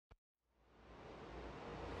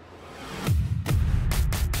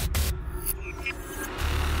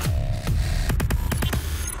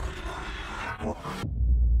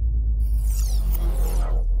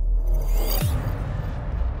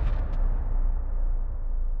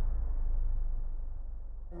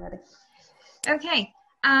Okay.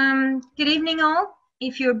 Good evening, all.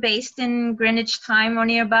 If you're based in Greenwich time or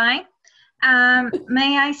nearby,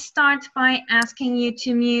 may I start by asking you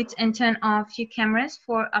to mute and turn off your cameras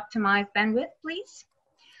for optimized bandwidth, please?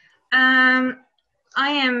 I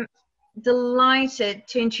am delighted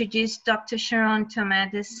to introduce Dr.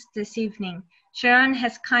 Sharone this evening. Sharone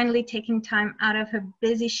has kindly taken time out of her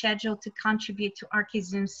busy schedule to contribute to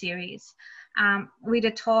ArchiZoom series with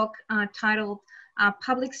a talk titled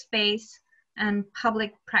Public Space and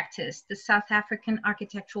Public Practice, the South African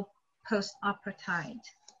Architectural Post-apartheid.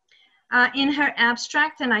 In her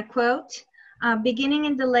abstract, and I quote, beginning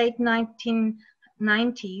in the late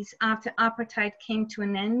 1990s, after apartheid came to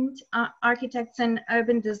an end, architects and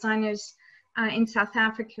urban designers in South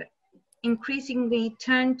Africa increasingly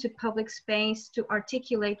turned to public space to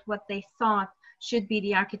articulate what they thought should be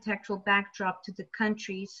the architectural backdrop to the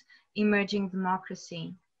country's emerging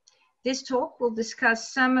democracy. This talk will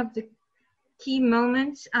discuss some of the key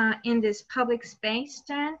moments in this public space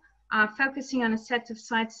turn, focusing on a set of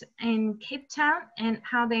sites in Cape Town and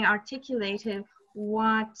how they articulated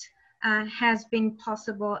what has been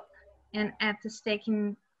possible and at the stake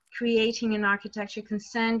in creating an architecture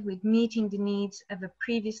concerned with meeting the needs of a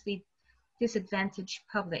previously disadvantaged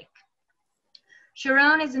public.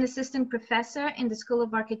 Sharone is an assistant professor in the School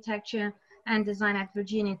of Architecture and Design at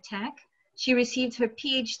Virginia Tech. She received her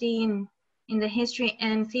PhD in the history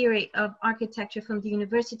and theory of architecture from the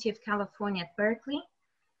University of California at Berkeley.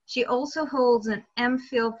 She also holds an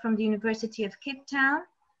MPhil from the University of Cape Town,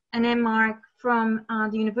 an MArch from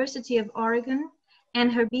the University of Oregon,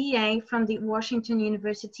 and her BA from the Washington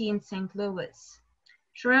University in St. Louis.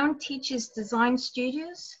 Sharone teaches design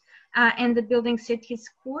studios and the Building Cities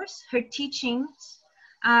course. Her teachings,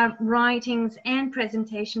 writings, and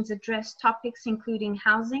presentations address topics including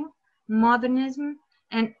housing, modernism,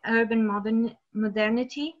 and urban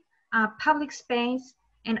modernity, public space,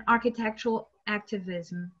 and architectural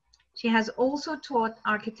activism. She has also taught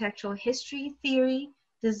architectural history, theory,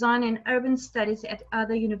 design, and urban studies at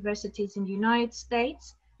other universities in the United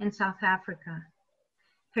States and South Africa.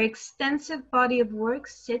 Her extensive body of work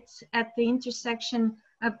sits at the intersection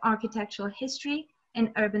of architectural history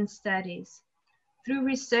and urban studies. Through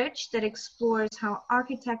research that explores how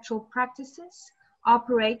architectural practices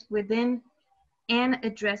operate within and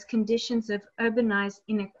address conditions of urbanized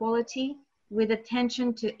inequality with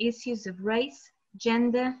attention to issues of race,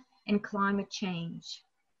 gender, and climate change.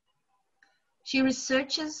 She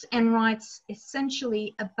researches and writes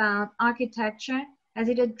essentially about architecture as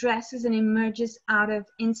it addresses and emerges out of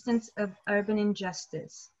instances of urban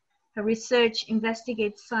injustice. Her research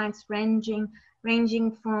investigates sites ranging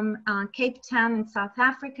from Cape Town in South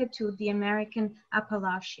Africa to the American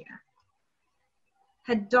Appalachia.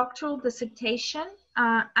 Her doctoral dissertation,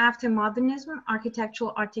 After Modernism,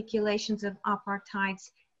 Architectural Articulations of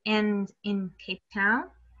Apartheid's End in Cape Town,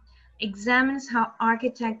 examines how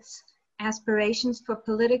architects' aspirations for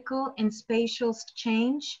political and spatial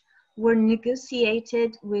change were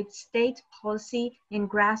negotiated with state policy and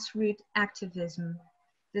grassroots activism.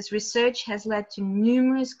 This research has led to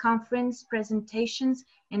numerous conference presentations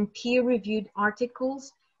and peer-reviewed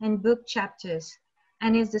articles and book chapters,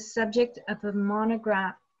 and is the subject of a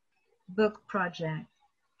monograph book project.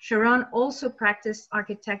 Sharone also practiced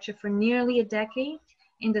architecture for nearly a decade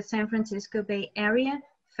in the San Francisco Bay Area,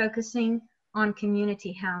 focusing on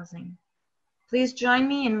community housing. Please join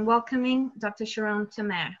me in welcoming Dr. Sharone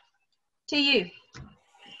Tomer. To you.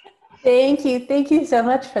 Thank you so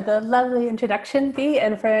much for the lovely introduction, Bea,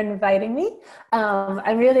 and for inviting me.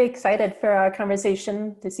 I'm really excited for our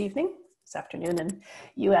conversation this evening, this afternoon in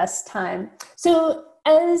US time. So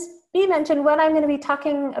as Bea mentioned, what I'm going to be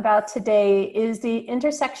talking about today is the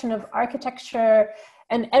intersection of architecture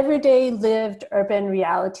and everyday lived urban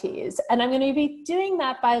realities. And I'm going to be doing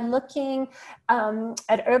that by looking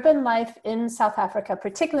at urban life in South Africa,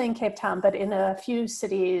 particularly in Cape Town, but in a few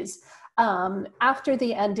cities after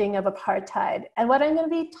the ending of apartheid. And what I'm going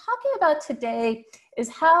to be talking about today is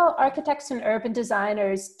how architects and urban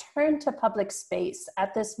designers turn to public space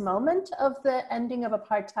at this moment of the ending of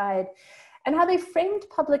apartheid, and how they framed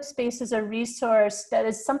public space as a resource that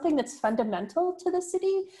is something that's fundamental to the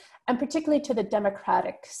city, and particularly to the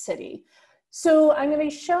democratic city. So I'm going to be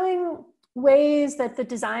showing ways that the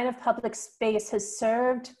design of public space has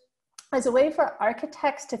served as a way for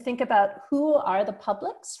architects to think about who are the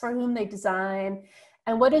publics for whom they design,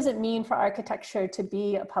 and what does it mean for architecture to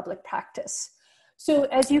be a public practice. So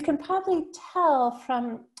as you can probably tell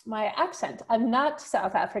from my accent, I'm not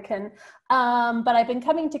South African, but I've been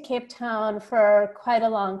coming to Cape Town for quite a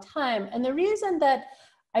long time. And the reason that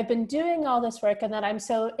I've been doing all this work and that I'm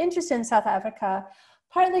so interested in South Africa,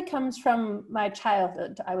 partly comes from my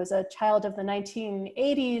childhood. I was a child of the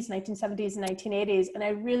 1980s, 1970s, and 1980s, and I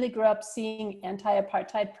really grew up seeing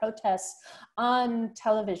anti-apartheid protests on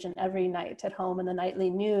television every night at home in the nightly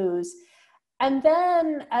news. And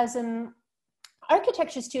then as an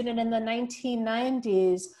architecture student in the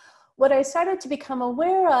 1990s, what I started to become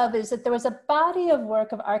aware of is that there was a body of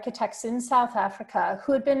work of architects in South Africa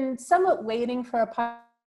who had been somewhat waiting for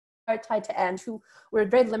apartheid to end, who were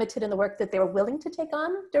very limited in the work that they were willing to take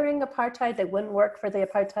on during apartheid. They wouldn't work for the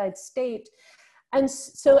apartheid state. And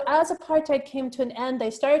so as apartheid came to an end,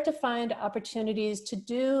 they started to find opportunities to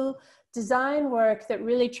do design work that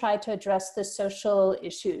really tried to address the social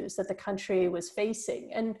issues that the country was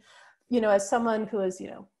facing. And, you know, as someone who is, you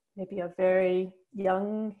know, maybe a very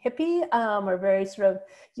young hippie or very sort of,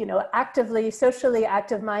 you know, actively, socially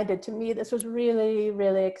active-minded, to me, this was really,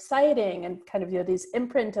 really exciting. And kind of, you know, these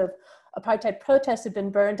imprint of apartheid protests had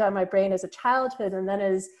been burned on my brain as a childhood. And then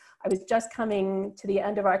as I was just coming to the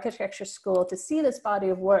end of architecture school, to see this body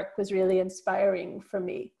of work was really inspiring for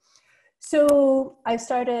me. So I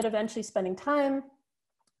started eventually spending time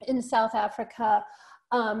in South Africa.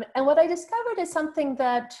 And what I discovered is something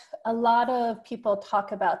that a lot of people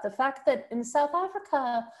talk about, the fact that in South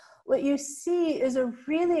Africa, what you see is a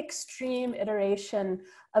really extreme iteration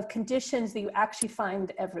of conditions that you actually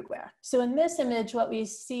find everywhere. So in this image, what we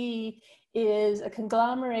see is a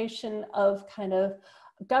conglomeration of kind of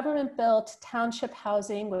government-built township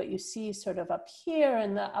housing, what you see sort of up here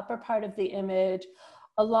in the upper part of the image,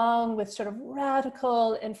 along with sort of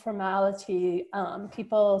radical informality,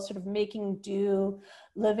 people sort of making do,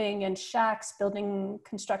 living in shacks,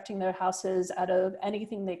 constructing their houses out of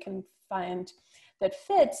anything they can find that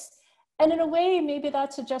fits. And in a way, maybe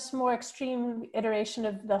that's a just more extreme iteration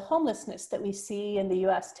of the homelessness that we see in the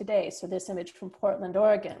US today. So this image from Portland,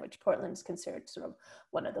 Oregon, which Portland is considered sort of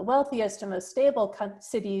one of the wealthiest and most stable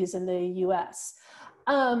cities in the US.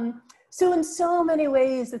 So in so many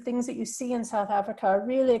ways, the things that you see in South Africa are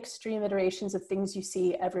really extreme iterations of things you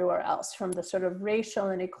see everywhere else, from the sort of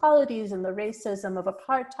racial inequalities and the racism of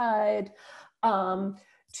apartheid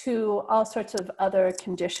to all sorts of other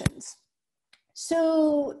conditions.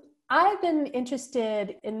 So I've been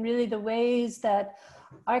interested in really the ways that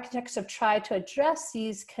architects have tried to address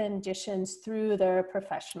these conditions through their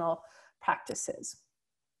professional practices.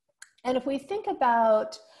 And if we think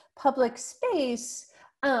about public space,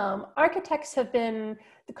 architects have been,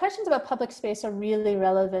 the questions about public space are really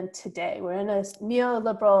relevant today. We're in a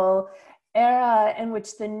neoliberal era in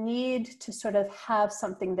which the need to sort of have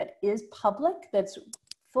something that is public, that's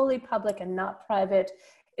fully public and not private,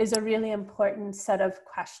 is a really important set of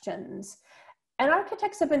questions. And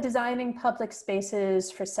architects have been designing public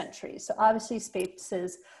spaces for centuries. So obviously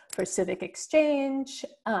spaces for civic exchange,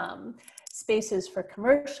 spaces for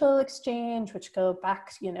commercial exchange, which go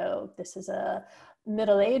back, you know, this is a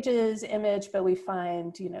Middle Ages image, but we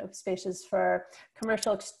find, you know, spaces for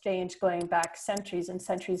commercial exchange going back centuries and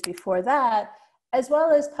centuries before that, as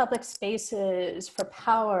well as public spaces for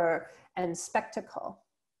power and spectacle.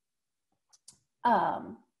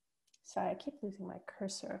 Sorry, I keep losing my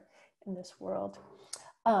cursor in this world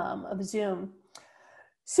of Zoom.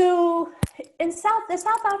 So in the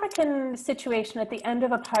South African situation at the end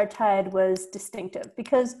of apartheid was distinctive,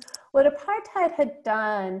 because what apartheid had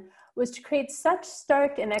done was to create such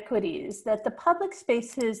stark inequities that the public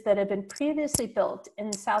spaces that had been previously built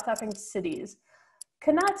in South African cities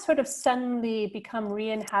could not sort of suddenly become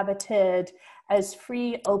re-inhabited as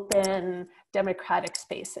free, open, democratic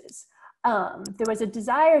spaces. There was a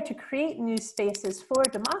desire to create new spaces for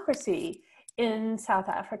democracy in South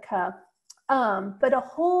Africa, but a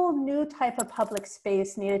whole new type of public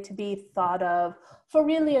space needed to be thought of for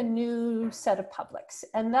really a new set of publics.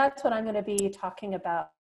 And that's what I'm going to be talking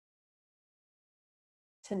about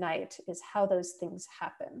tonight, is how those things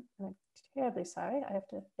happen. And I'm terribly sorry, I have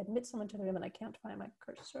to admit someone to the room and I can't find my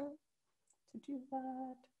cursor to do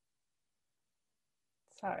that.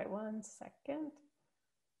 Sorry, one second.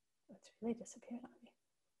 It's really disappeared on me.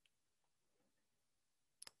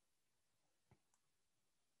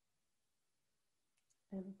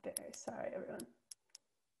 I'm very sorry, everyone.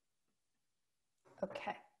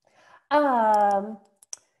 Okay.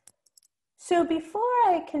 So before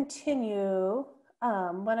I continue,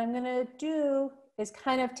 what I'm going to do is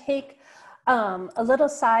kind of take a little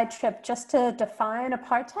side trip just to define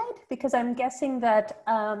apartheid, because I'm guessing that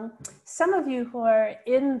some of you who are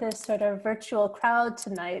in this sort of virtual crowd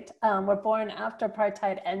tonight were born after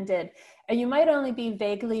apartheid ended, and you might only be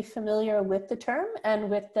vaguely familiar with the term and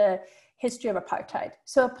with the history of apartheid.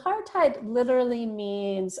 So apartheid literally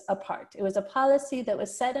means apart. It was a policy that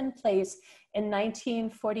was set in place in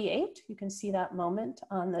 1948. You can see that moment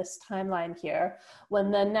on this timeline here,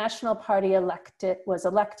 when the National Party was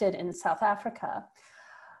elected in South Africa.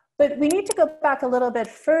 But we need to go back a little bit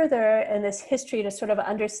further in this history to sort of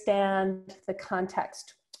understand the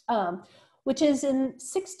context, which is in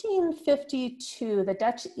 1652, the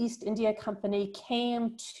Dutch East India Company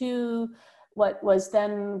came to what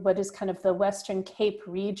is kind of the Western Cape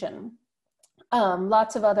region.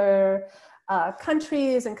 Lots of other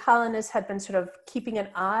countries and colonists had been sort of keeping an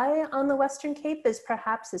eye on the Western Cape as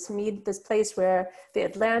perhaps this place where the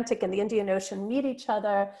Atlantic and the Indian Ocean meet each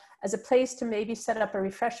other, as a place to maybe set up a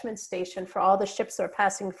refreshment station for all the ships that were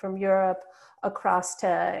passing from Europe across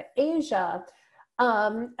to Asia.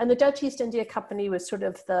 And the Dutch East India Company was sort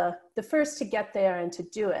of the first to get there and to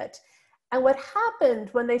do it. And what happened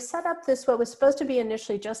when they set up this, what was supposed to be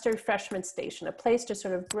initially just a refreshment station, a place to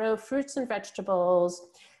sort of grow fruits and vegetables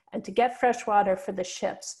and to get fresh water for the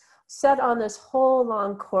ships, set on this whole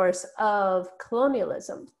long course of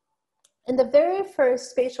colonialism. And the very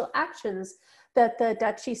first spatial actions that the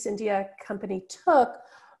Dutch East India Company took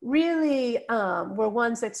really were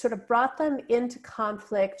ones that sort of brought them into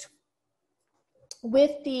conflict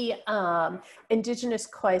with the indigenous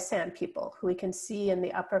Khoisan people, who we can see in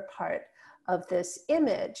the upper part of this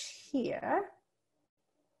image here.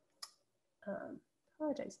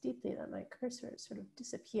 Apologize deeply that my cursor sort of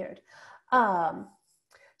disappeared.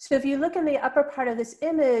 So if you look in the upper part of this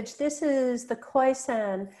image, this is the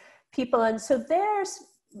Khoisan people. And so their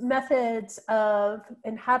methods of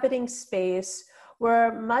inhabiting space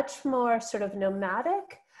were much more sort of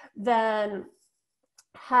nomadic than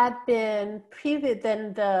had been previous,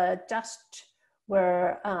 than the Dutch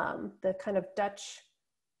were, the kind of Dutch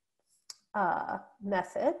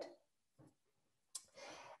method.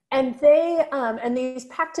 And they, and these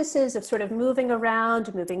practices of sort of moving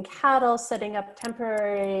around, moving cattle, setting up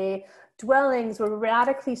temporary dwellings were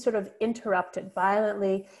radically sort of interrupted,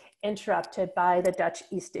 violently interrupted by the Dutch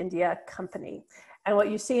East India Company. And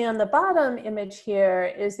what you see on the bottom image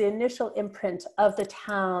here is the initial imprint of the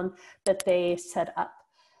town that they set up.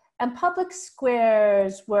 And public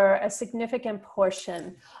squares were a significant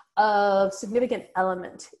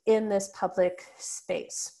element in this public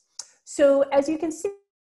space. So as you can see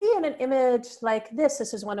in an image like this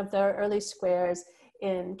is one of the early squares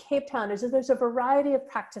in Cape Town, is that there's a variety of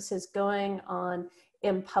practices going on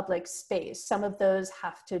in public space. Some of those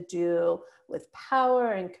have to do with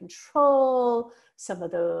power and control. Some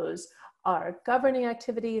of those are governing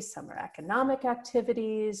activities. Some are economic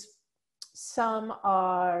activities. Some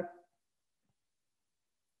are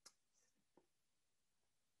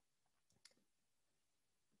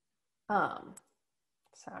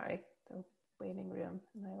sorry, the waiting room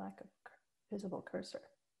and my lack of visible cursor.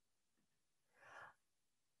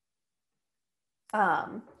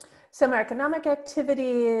 Some are economic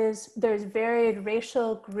activities. There's varied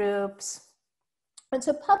racial groups. And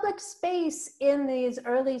so public space in these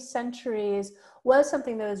early centuries was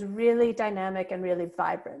something that was really dynamic and really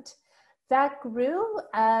vibrant. That grew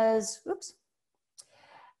as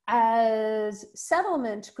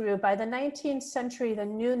settlement grew. By the 19th century, the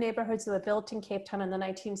new neighborhoods that were built in Cape Town in the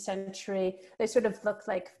 19th century, they sort of looked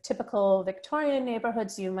like typical Victorian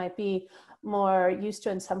neighborhoods you might be more used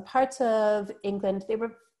to in some parts of England. They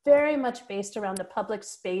were very much based around the public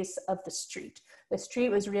space of the street. The street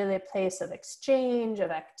was really a place of exchange,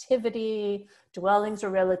 of activity. Dwellings were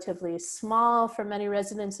relatively small for many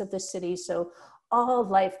residents of the city, so all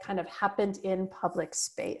life kind of happened in public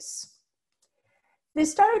space. They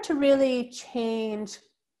started to really change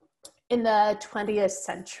in the 20th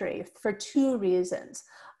century for two reasons.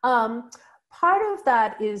 Part of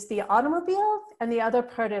that is the automobile, and the other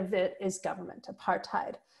part of it is government,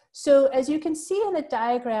 apartheid. So as you can see in a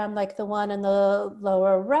diagram like the one in the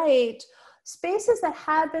lower right, spaces that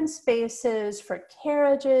had been spaces for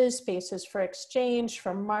carriages, spaces for exchange,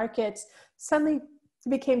 for markets, suddenly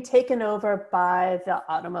became taken over by the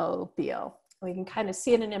automobile. We can kind of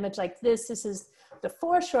see in an image like this. This is the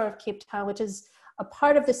foreshore of Cape Town, which is a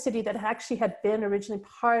part of the city that actually had been originally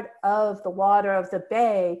part of the water of the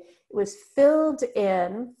bay. It was filled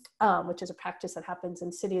in, which is a practice that happens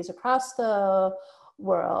in cities across the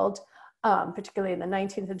world, particularly in the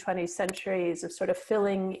 19th and 20th centuries, of sort of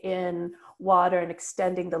filling in water and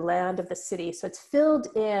extending the land of the city. So it's filled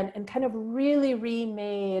in and kind of really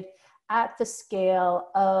remade at the scale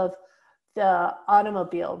of the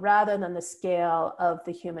automobile rather than the scale of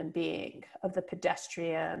the human being, of the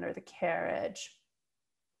pedestrian or the carriage.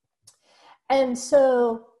 And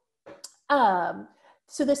so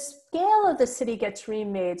So the scale of the city gets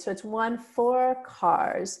remade. So it's 1-4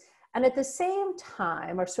 cars. And at the same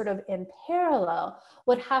time, or sort of in parallel,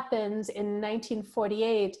 what happens in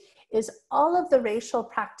 1948 is all of the racial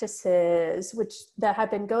practices that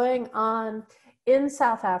have been going on in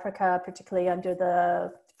South Africa, particularly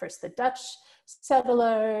under first the Dutch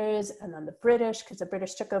settlers and then the British, because the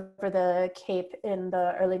British took over the Cape in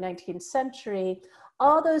the early 19th century.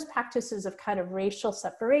 All those practices of kind of racial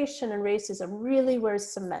separation and racism really were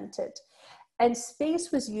cemented. And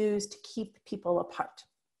space was used to keep people apart.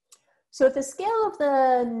 So at the scale of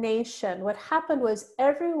the nation, what happened was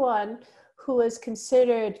everyone who was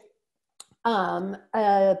considered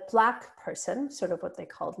a Black person, sort of what they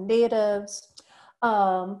called natives,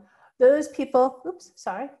 those people, oops,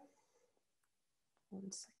 sorry.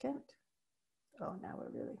 1 second. Oh, now we're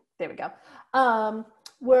really, there we go.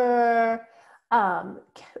 Were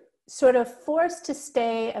sort of forced to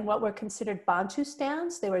stay in what were considered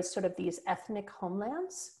Bantustans. They were sort of these ethnic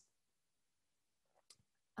homelands.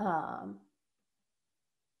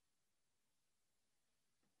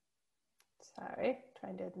 Sorry,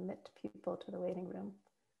 trying to admit people to the waiting room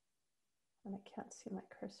and I can't see my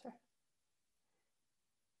cursor.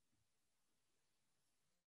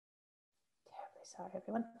 Terribly sorry,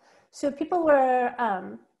 everyone. So people were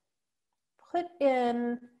put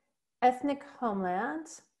in ethnic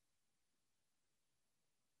homelands.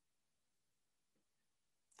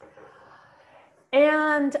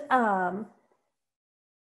 And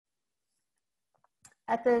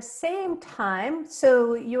at the same time,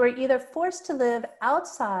 so you were either forced to live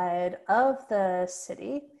outside of the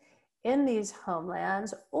city in these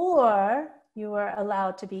homelands, or you were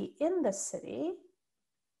allowed to be in the city.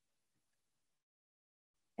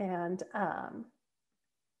 And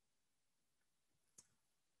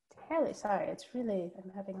terribly sorry,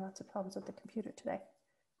 I'm having lots of problems with the computer today.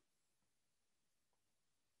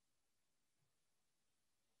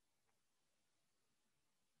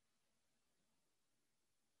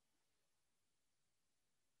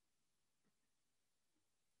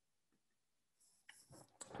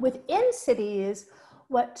 Within cities,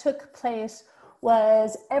 what took place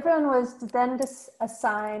was everyone was then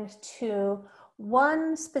assigned to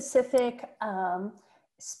one specific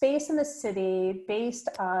space in the city based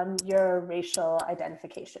on your racial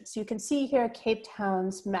identification. So you can see here Cape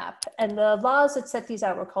Town's map, and the laws that set these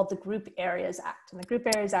out were called the Group Areas Act. And the Group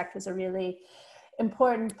Areas Act was a really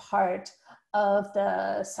important part of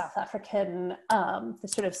the South African, the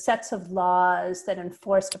sort of sets of laws that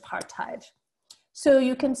enforced apartheid. So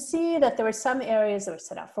you can see that there were some areas that were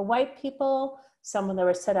set out for white people, some that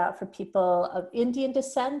were set out for people of Indian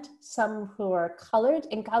descent, some who were colored,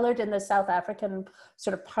 and colored in the South African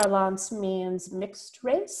sort of parlance means mixed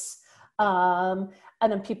race, and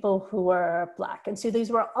then people who were Black. And so these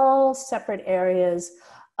were all separate areas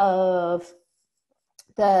of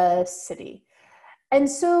the city. And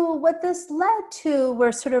so what this led to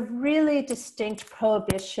were sort of really distinct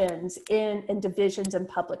prohibitions and divisions in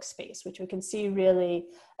public space, which we can see really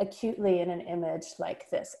acutely in an image like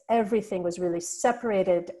this. Everything was really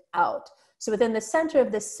separated out. So within the center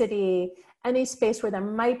of the city, any space where there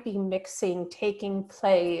might be mixing taking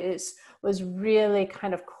place was really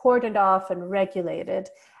kind of cordoned off and regulated.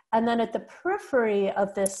 And then at the periphery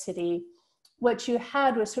of this city, what you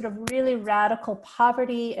had was sort of really radical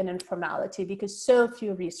poverty and informality because so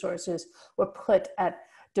few resources were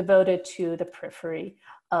devoted to the periphery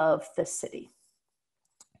of the city.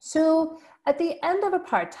 So at the end of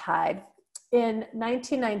apartheid in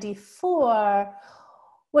 1994,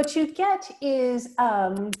 what you get is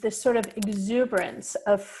this sort of exuberance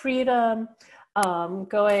of freedom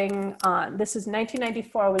going on. This is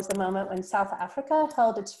 1994 was the moment when South Africa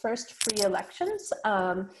held its first free elections.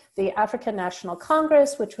 The African National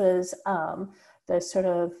Congress, which was the sort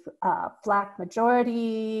of Black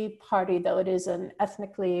majority party, though it is an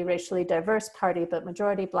ethnically, racially diverse party, but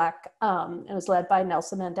majority Black, it was led by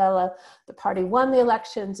Nelson Mandela. The party won the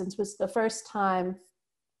elections, and it was the first time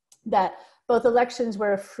that both elections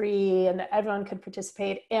were free and that everyone could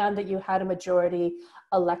participate and that you had a majority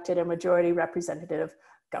elected and majority representative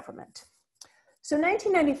government. So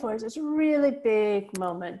 1994 is this really big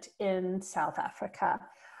moment in South Africa.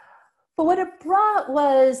 But what it brought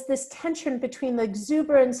was this tension between the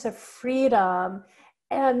exuberance of freedom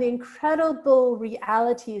and the incredible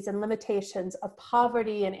realities and limitations of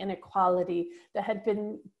poverty and inequality that had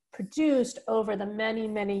been produced over the many,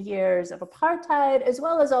 many years of apartheid, as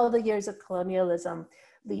well as all the years of colonialism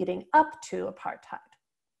leading up to apartheid.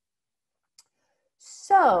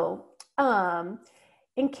 So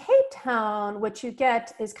in Cape Town, what you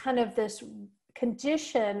get is kind of this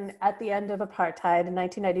condition at the end of apartheid in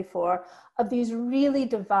 1994 of these really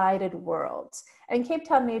divided worlds. And Cape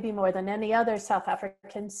Town, maybe more than any other South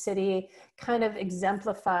African city, kind of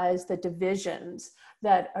exemplifies the divisions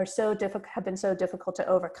that are have been so difficult to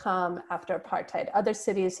overcome after apartheid. Other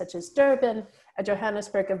cities such as Durban and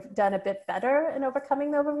Johannesburg have done a bit better in overcoming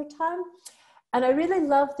them over time. And I really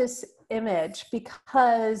love this image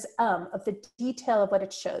because of the detail of what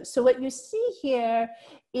it shows. So what you see here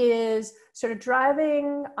is sort of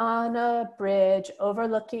driving on a bridge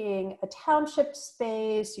overlooking a township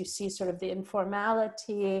space. You see sort of the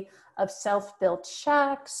informality of self-built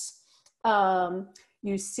shacks.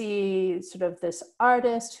 You see sort of this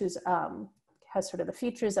artist who's has sort of the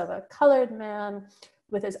features of a colored man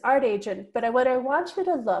with his art agent. But what I want you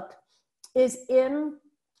to look is in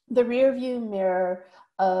the rear view mirror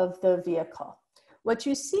of the vehicle. What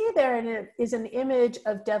you see there is an image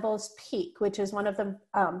of Devil's Peak, which is one of the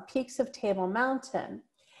peaks of Table Mountain.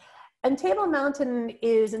 And Table Mountain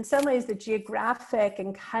is in some ways the geographic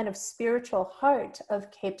and kind of spiritual heart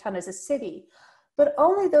of Cape Town as a city. But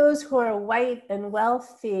only those who are white and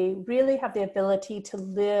wealthy really have the ability to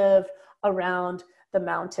live around the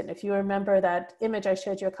mountain. If you remember that image I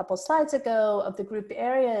showed you a couple slides ago of the grouped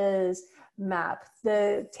areas map,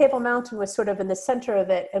 the Table Mountain was sort of in the center of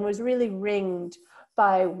it and was really ringed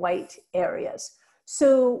by white areas.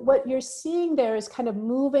 So what you're seeing there is kind of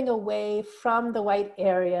moving away from the white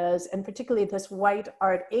areas, and particularly this white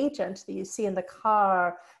art agent that you see in the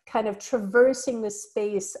car, kind of traversing the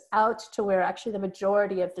space out to where actually the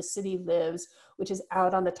majority of the city lives, which is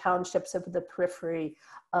out on the townships of the periphery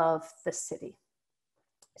of the city.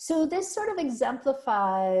 So this sort of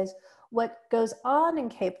exemplifies what goes on in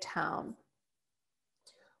Cape Town,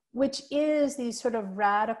 which is these sort of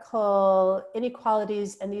radical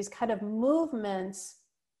inequalities and these kind of movements.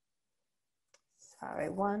 Sorry,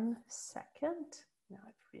 one second. No,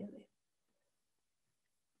 I've really.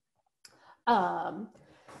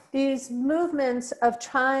 These movements of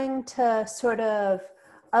trying to sort of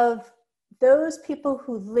those people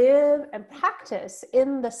who live and practice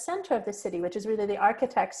in the center of the city, which is really the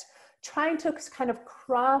architects, trying to kind of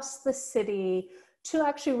cross the city to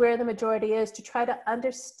actually where the majority is, to try to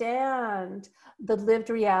understand the lived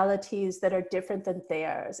realities that are different than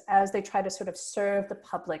theirs as they try to sort of serve the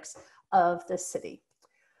publics of the city.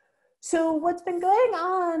 So what's been going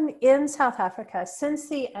on in South Africa since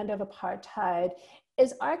the end of apartheid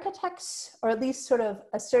is architects, or at least sort of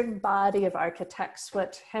a certain body of architects,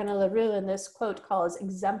 what Hannah LaRue in this quote calls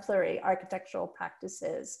exemplary architectural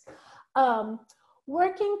practices,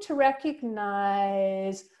 working to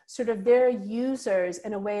recognize sort of their users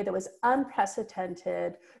in a way that was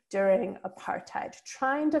unprecedented during apartheid,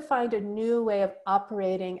 trying to find a new way of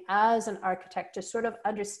operating as an architect to sort of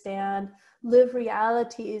understand, live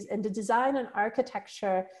realities, and to design an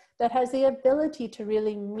architecture that has the ability to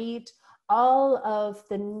really meet all of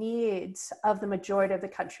the needs of the majority of the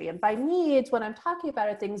country. And by needs, what I'm talking about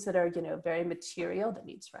are things that are, very material, the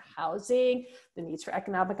needs for housing, the needs for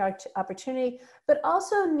economic opportunity, but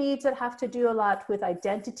also needs that have to do a lot with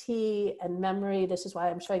identity and memory. This is why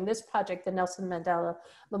I'm showing this project, the Nelson Mandela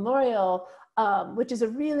Memorial, which is a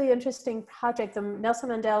really interesting project. The Nelson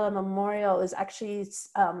Mandela Memorial is actually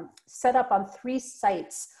set up on 3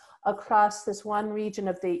 sites across this one region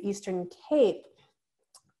of the Eastern Cape.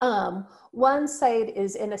 One site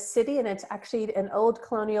is in a city, and it's actually an old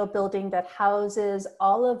colonial building that houses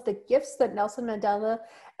all of the gifts that Nelson Mandela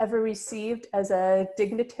ever received as a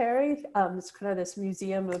dignitary. It's kind of this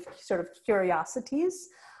museum of sort of curiosities.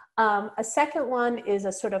 A second one is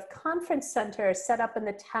a sort of conference center set up in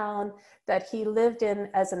the town that he lived in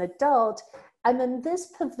as an adult. And then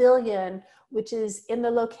this pavilion, which is in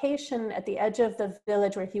the location at the edge of the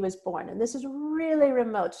village where he was born. And this is really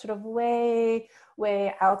remote, sort of way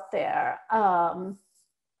out there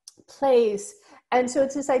place. And so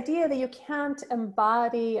it's this idea that you can't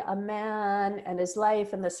embody a man and his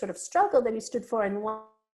life and the sort of struggle that he stood for in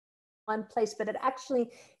one place, but it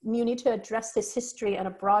actually, you need to address this history in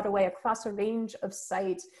a broader way across a range of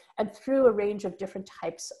sites and through a range of different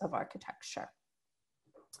types of architecture.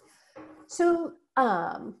 So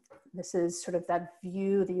this is sort of that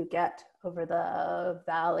view that you get over the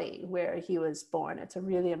valley where he was born. It's a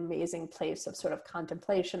really amazing place of sort of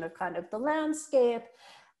contemplation of kind of the landscape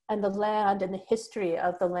and the land and the history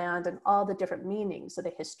of the land and all the different meanings of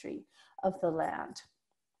the history of the land.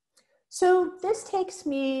 So this takes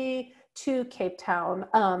me to Cape Town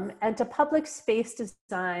and to public space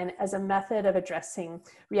design as a method of addressing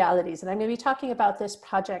realities. And I'm going to be talking about this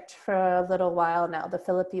project for a little while now, the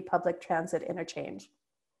Philippi Public Transit Interchange.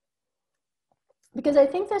 Because I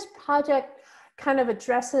think this project kind of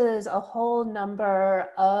addresses a whole number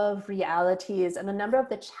of realities and a number of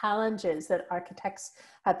the challenges that architects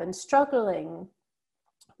have been struggling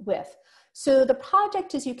with. So the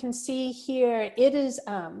project, as you can see here, it is,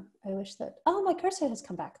 I wish that, oh, my cursor has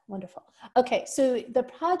come back, wonderful. Okay, so the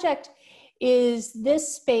project is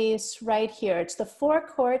this space right here. It's the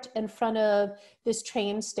forecourt in front of this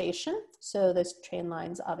train station. So those train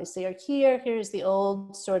lines obviously are here. Here's the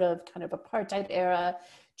old sort of kind of apartheid era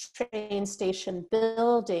train station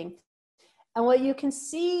building. And what you can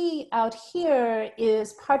see out here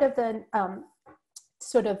is part of the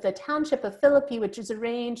sort of the township of Philippi, which is a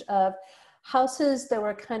range of houses that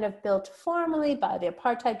were kind of built formally by the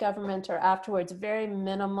apartheid government or afterwards, very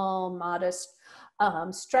minimal, modest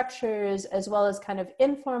structures, as well as kind of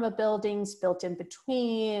informal buildings built in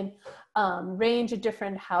between, range of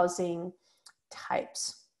different housing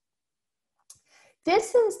types.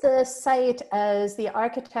 This is the site as the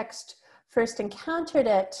architects first encountered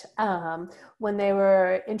it when they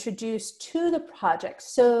were introduced to the project.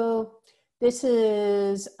 So this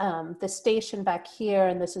is the station back here,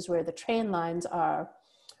 and this is where the train lines are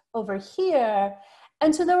over here.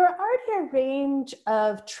 And so there were already a range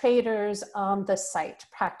of traders on the site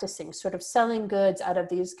practicing, sort of selling goods out of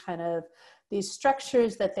these kind of these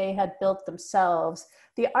structures that they had built themselves.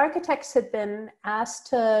 The architects had been asked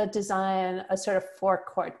to design a sort of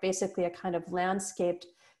forecourt, basically a kind of landscaped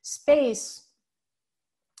space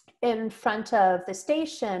in front of the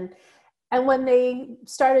station. And when they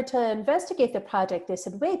started to investigate the project, they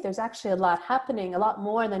said, wait, there's actually a lot happening, a lot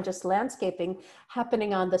more than just landscaping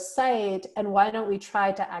happening on the site. And why don't we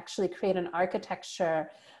try to actually create an architecture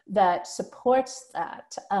that supports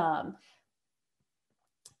that?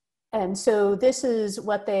 And so this is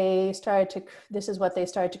what they started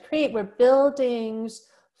to create, were buildings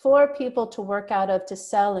for people to work out of, to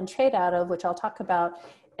sell and trade out of, which I'll talk about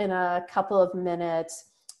in a couple of minutes.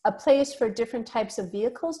 A place for different types of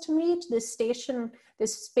vehicles to meet. This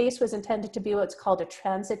space was intended to be what's called a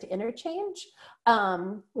transit interchange,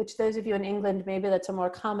 which those of you in England, maybe that's a more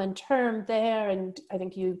common term there. And I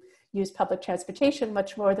think you use public transportation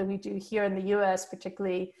much more than we do here in the US,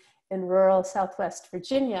 particularly in rural Southwest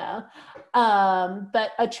Virginia.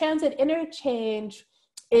 But a transit interchange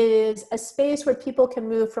is a space where people can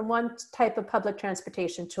move from one type of public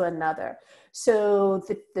transportation to another. So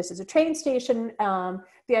this is a train station.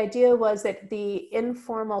 The idea was that the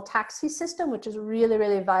informal taxi system, which is really,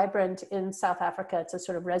 really vibrant in South Africa, it's a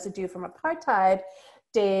sort of residue from apartheid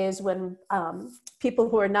days when people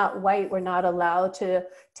who are not white were not allowed to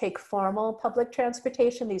take formal public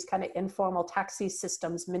transportation. These kind of informal taxi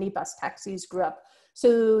systems, minibus taxis grew up.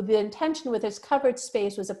 So the intention with this covered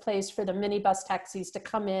space was a place for the minibus taxis to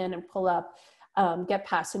come in and pull up, get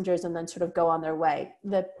passengers, and then sort of go on their way.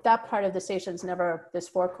 That part of the station's never, this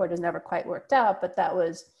forecourt has never quite worked out, but that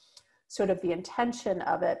was sort of the intention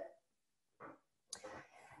of it.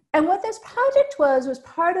 And what this project was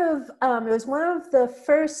part of, it was one of the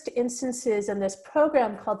first instances in this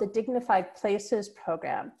program called the Dignified Places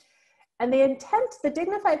Program. And the intent, the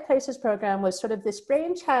Dignified Places Program was sort of this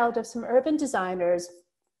brainchild of some urban designers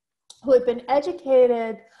who had been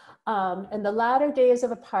educated in the latter days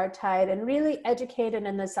of apartheid and really educated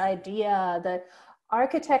in this idea that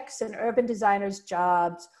architects and urban designers'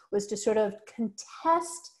 jobs was to sort of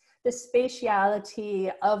contest the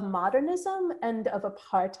spatiality of modernism and of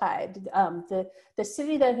apartheid. The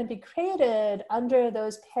city that had been created under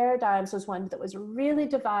those paradigms was one that was really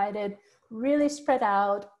divided, really spread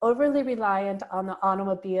out, overly reliant on the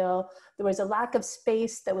automobile. There was a lack of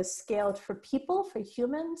space that was scaled for people, for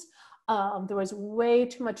humans. There was way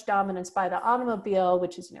too much dominance by the automobile,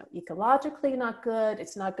 which is, ecologically not good.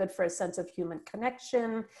 It's not good for a sense of human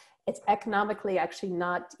connection. It's economically actually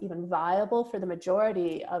not even viable for the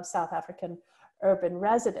majority of South African urban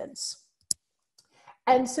residents.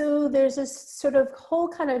 And so there's this sort of whole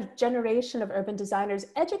kind of generation of urban designers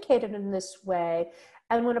educated in this way.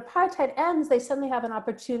 And when apartheid ends, they suddenly have an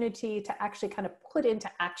opportunity to actually kind of put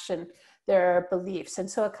into action their beliefs. And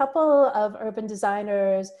so a couple of urban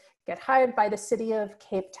designers get hired by the city of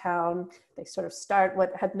Cape Town. They sort of start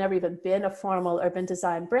what had never even been a formal urban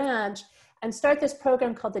design branch and start this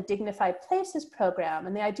program called the Dignified Places Program.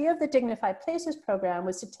 And the idea of the Dignified Places Program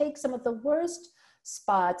was to take some of the worst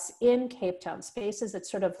spots in Cape Town, spaces that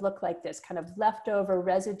sort of look like this, kind of leftover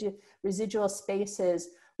residual spaces,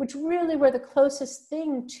 which really were the closest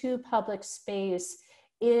thing to public space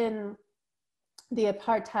in the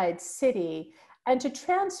apartheid city, and to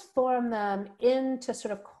transform them into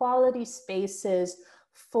sort of quality spaces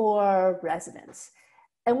for residents.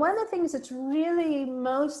 And one of the things that's really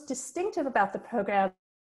most distinctive about the program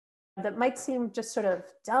that might seem just sort of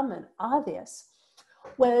dumb and obvious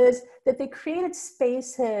was that they created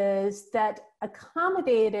spaces that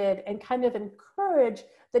accommodated and kind of encouraged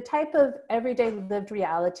the type of everyday lived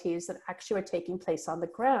realities that actually were taking place on the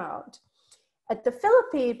ground. At the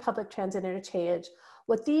Philippine Public Transit Interchange,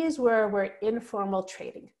 what these were informal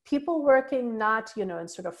trading. People working not, in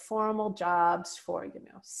sort of formal jobs for,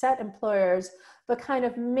 set employers, but kind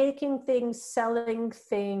of making things, selling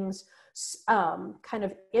things, kind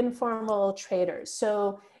of informal traders.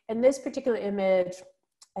 So in this particular image,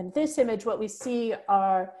 and this image, what we see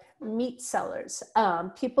are meat sellers,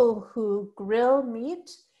 people who grill meat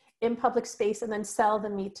in public space and then sell the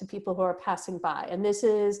meat to people who are passing by. And this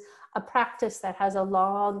is a practice that has a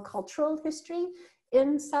long cultural history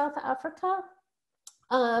in South Africa.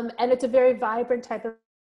 And it's a very vibrant type of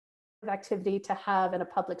activity to have in a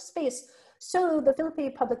public space. So the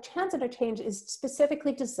Philippine Public Transit Interchange is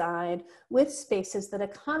specifically designed with spaces that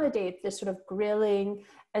accommodate this sort of grilling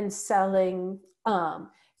and selling,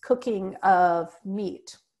 cooking of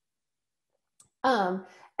meat.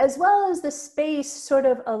 As well as the space sort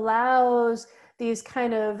of allows these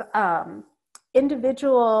kind of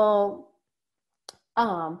individual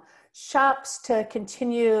shops to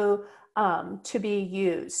continue to be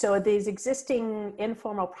used. So these existing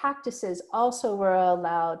informal practices also were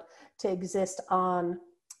allowed to exist on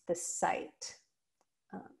the site.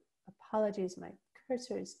 Apologies, my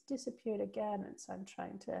cursor has disappeared again, and so I'm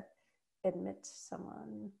trying to admit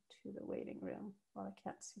someone to the waiting room while I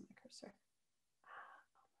can't see my cursor.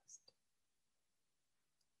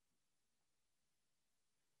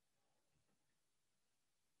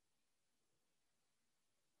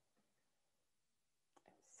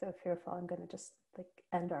 So fearful, I'm going to just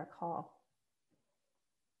end our call.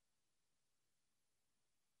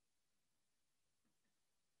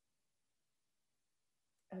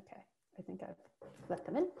 Okay, I think I've let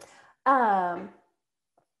them in.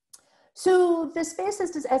 So the space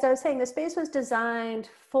is, as I was saying, the space was designed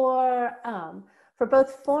for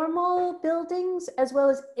both formal buildings as well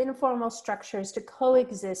as informal structures to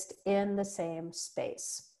coexist in the same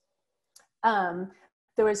space.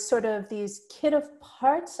 There was sort of these kit of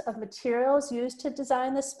parts of materials used to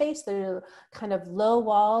design the space. There are kind of low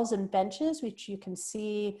walls and benches, which you can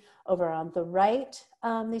see over on the right.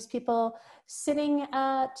 These people sitting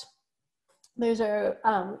at, those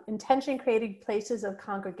are intention created places of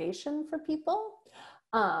congregation for people,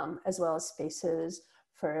 as well as spaces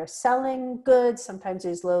for selling goods. Sometimes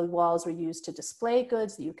these low walls were used to display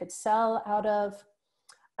goods that you could sell out of.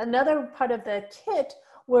 Another part of the kit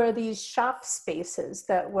were these shop spaces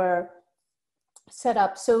that were set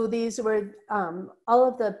up. So these were all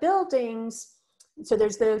of the buildings. So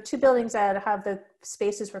there's the two buildings that have the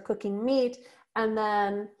spaces for cooking meat, and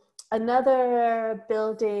then another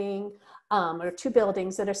building or two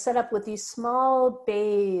buildings that are set up with these small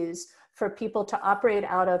bays for people to operate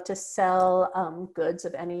out of to sell goods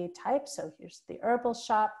of any type. So here's the herbal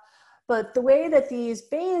shop. But the way that these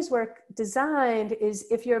bays were designed is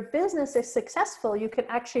if your business is successful, you can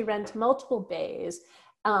actually rent multiple bays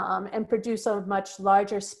and produce a much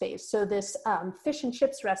larger space. So this fish and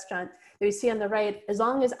chips restaurant that you see on the right, as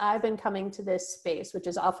long as I've been coming to this space, which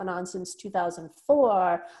is off and on since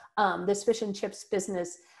 2004, this fish and chips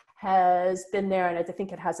business has been there, and I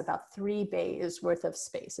think it has about 3 bays worth of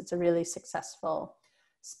space. It's a really successful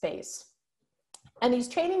space. And these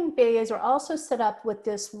trading bays are also set up with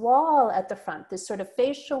this wall at the front, this sort of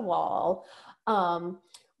facial wall,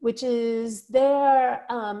 which is there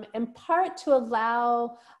in part to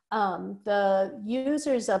allow the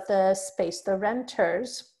users of the space, the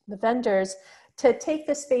renters, the vendors, to take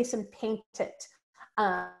the space and paint it.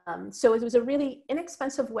 So it was a really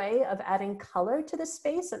inexpensive way of adding color to the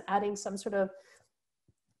space and adding some sort of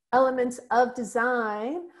elements of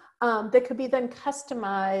design that could be then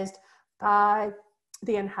customized by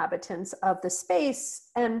the inhabitants of the space.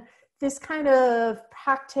 And this kind of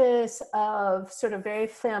practice of sort of very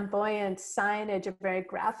flamboyant signage, a very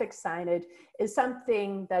graphic signage, is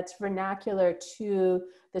something that's vernacular to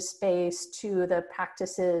the space, to the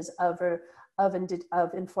practices of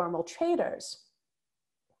informal traders.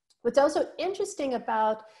 What's also interesting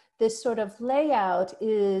about this sort of layout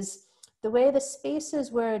is the way the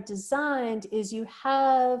spaces were designed is you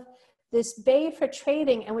have this bay for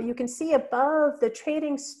trading, and what you can see above the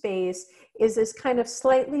trading space is this kind of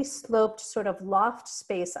slightly sloped sort of loft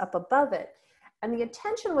space up above it. And the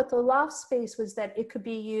intention with the loft space was that it could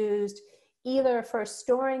be used either for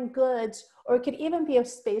storing goods, or it could even be a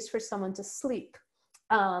space for someone to sleep,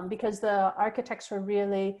 because the architects were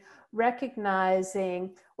really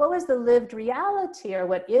recognizing what was the lived reality, or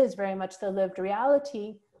what is very much the lived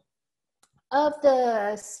reality of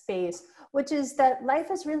the space, which is that life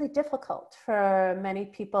is really difficult for many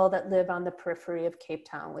people that live on the periphery of Cape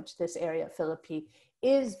Town, which this area of Philippi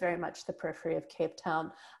is very much the periphery of Cape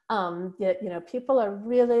Town. Yet, you know, people are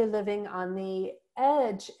really living on the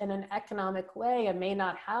edge in an economic way and may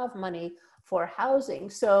not have money for housing.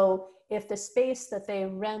 So if the space that they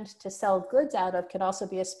rent to sell goods out of can also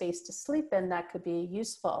be a space to sleep in, that could be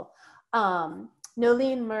useful.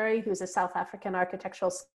 Nolene Murray, who's a South African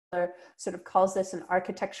architectural scholar, sort of calls this an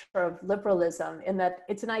architecture of liberalism, in that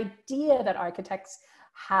it's an idea that architects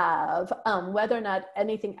have. Whether or not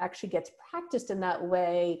anything actually gets practiced in that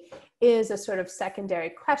way is a sort of secondary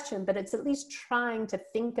question, but it's at least trying to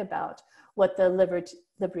think about what the lived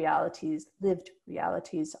realities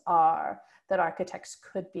are that architects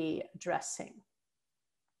could be addressing.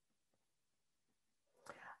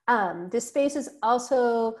 This space is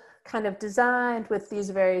also kind of designed with these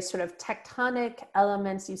very sort of tectonic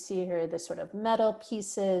elements. You see here the sort of metal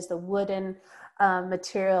pieces, the wooden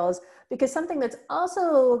materials, because something that's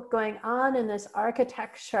also going on in this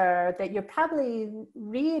architecture that you're probably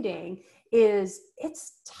reading is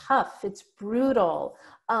it's tough, it's brutal.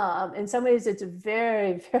 In some ways it's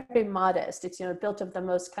very, very modest. It's, you know, built of the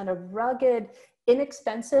most kind of rugged,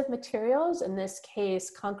 inexpensive materials, in this case,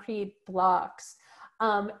 concrete blocks.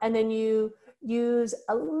 And then you use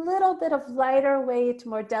a little bit of lighter weight,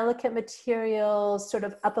 more delicate materials sort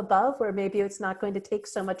of up above where maybe it's not going to take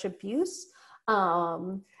so much abuse,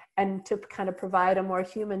 and to kind of provide a more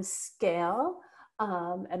human scale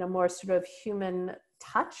and a more sort of human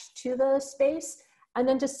touch to the space. And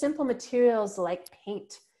then just simple materials like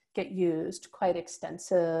paint get used quite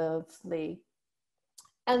extensively.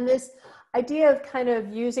 And this idea of kind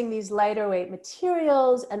of using these lighter weight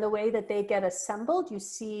materials and the way that they get assembled, you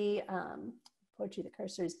see, unfortunately the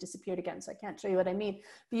cursor has disappeared again, so I can't show you what I mean,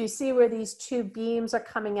 but you see where these two beams are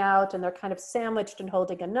coming out and they're kind of sandwiched and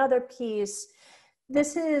holding another piece.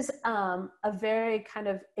 This is a very kind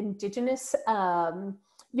of indigenous,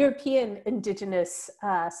 European indigenous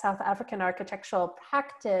South African architectural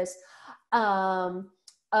practice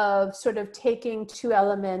of sort of taking two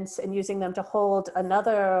elements and using them to hold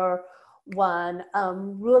another one.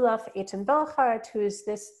 Roelof Etenbelgaard, who's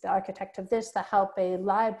the architect of this, the Helpe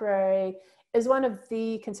Library, is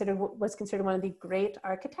was considered one of the great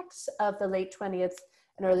architects of the late 20th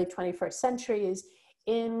and early 21st centuries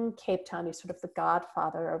in Cape Town. He's sort of the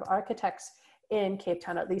godfather of architects in Cape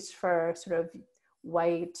Town, at least for sort of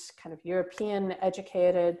white, kind of European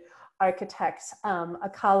educated architects. A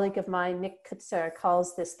colleague of mine, Nick Kutzer,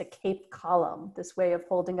 calls this the Cape Column, this way of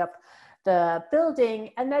holding up the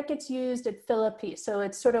building, and that gets used at Philippi. So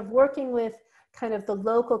it's sort of working with kind of the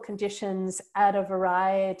local conditions at a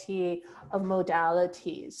variety of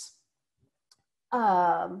modalities.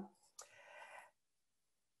 So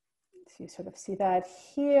you sort of see that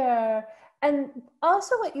here. And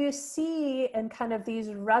also what you see in kind of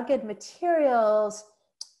these rugged materials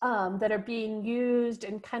that are being used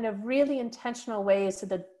in kind of really intentional ways, so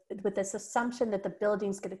that with this assumption that the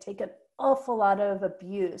building's going to take an awful lot of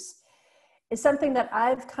abuse, is something that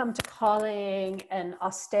I've come to calling an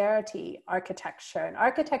austerity architecture, an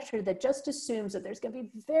architecture that just assumes that there's going to be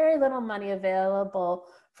very little money available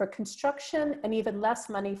for construction and even less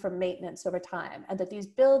money for maintenance over time, and that these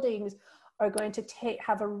buildings are going to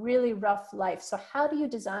have a really rough life. So how do you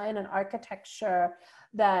design an architecture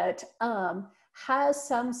that has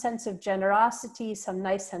some sense of generosity, some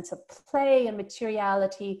nice sense of play and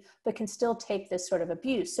materiality, but can still take this sort of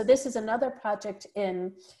abuse? So this is another project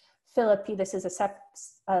in Philippi. This is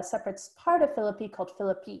a separate part of Philippi called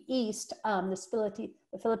Philippi East, the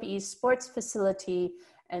Philippi East Sports Facility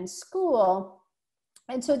and School.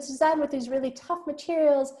 And so it's designed with these really tough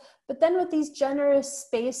materials, but then with these generous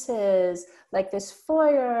spaces like this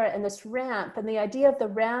foyer and this ramp. And the idea of the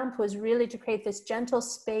ramp was really to create this gentle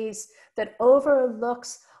space that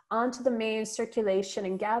overlooks onto the main circulation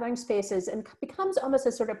and gathering spaces and becomes almost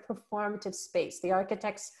a sort of performative space. The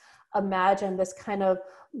architects imagine this kind of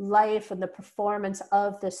life and the performance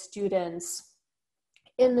of the students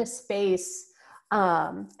in the space,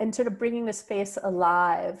 and sort of bringing the space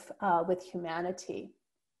alive with humanity.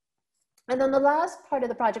 And then the last part of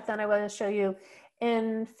the project that I want to show you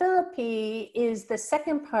in Philippi is the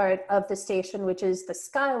second part of the station, which is the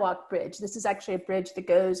Skywalk Bridge. This is actually a bridge that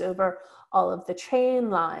goes over all of the train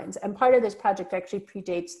lines. And part of this project actually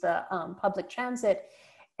predates the public transit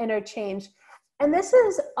interchange. And this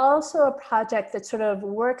is also a project that sort of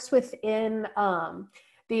works within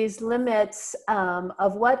these limits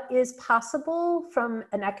of what is possible from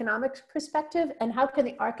an economic perspective, and how can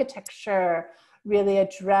the architecture really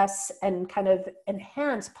address and kind of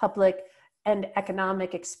enhance public and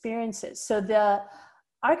economic experiences. So the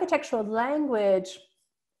architectural language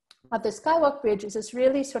of the Skywalk Bridge is this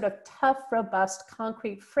really sort of tough, robust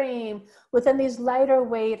concrete frame within these lighter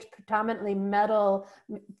weight, predominantly metal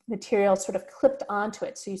material sort of clipped onto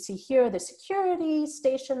it. So you see here the security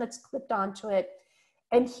station that's clipped onto it.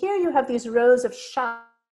 And here you have these rows of shops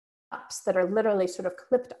that are literally sort of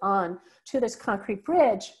clipped on to this concrete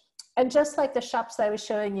bridge. And just like the shops that I was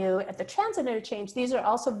showing you at the transit interchange, these are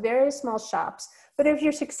also very small shops. But if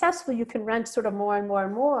you're successful, you can rent sort of more and more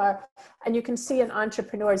and more. And you can see an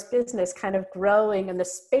entrepreneur's business kind of growing, and the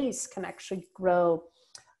space can actually grow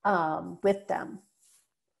with them.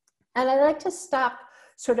 And I like to stop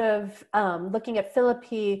sort of looking at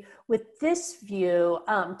Philippi with this view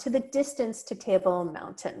to the distance to Table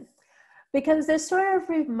Mountain, because this sort of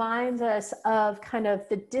reminds us of kind of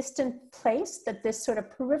the distant place that this sort of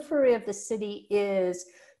periphery of the city is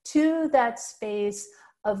to that space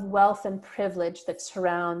of wealth and privilege that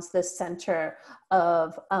surrounds the center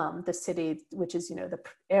of the city, which is, you know, the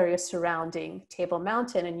area surrounding Table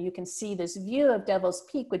Mountain. And you can see this view of Devil's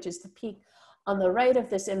Peak, which is the peak on the right of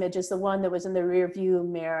this image, is the one that was in the rear view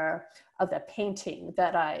mirror of that painting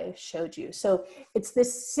that I showed you. So it's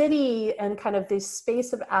this city and kind of this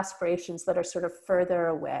space of aspirations that are sort of further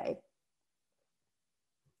away.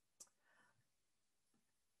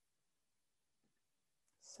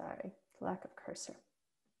 Sorry, lack of cursor.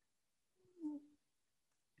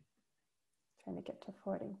 Trying to get to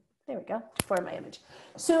forwarding. There we go, for my image.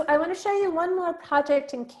 So I want to show you one more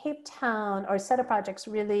project in Cape Town, or a set of projects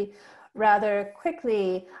really rather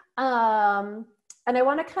quickly. And I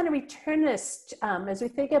want to kind of return this as we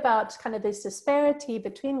think about kind of this disparity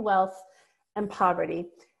between wealth and poverty,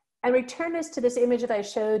 and return us to this image that I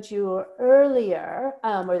showed you earlier,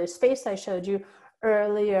 or the space I showed you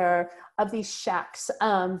earlier of these shacks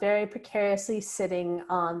very precariously sitting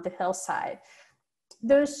on the hillside.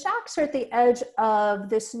 Those shacks are at the edge of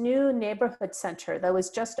this new neighborhood center that was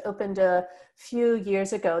just opened a few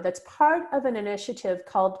years ago. That's part of an initiative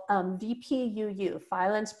called VPUU,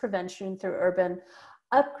 Violence Prevention Through Urban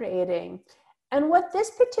Upgrading. And what this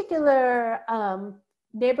particular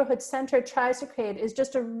neighborhood center tries to create is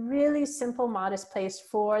just a really simple, modest place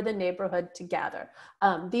for the neighborhood to gather.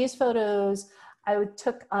 These photos I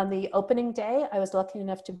took on the opening day. I was lucky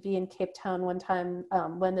enough to be in Cape Town one time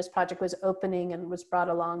when this project was opening, and was brought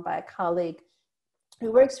along by a colleague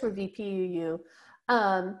who works for VPUU.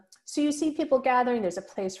 So you see people gathering. There's a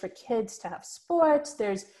place for kids to have sports.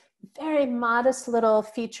 There's very modest little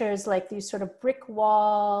features like these sort of brick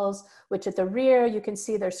walls, which at the rear, you can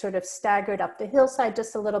see they're sort of staggered up the hillside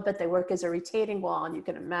just a little bit. They work as a retaining wall, and you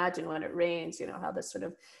can imagine when it rains, you know, how this sort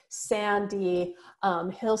of sandy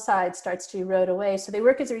hillside starts to erode away. So they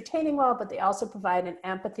work as a retaining wall, but they also provide an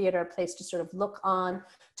amphitheater, a place to sort of look on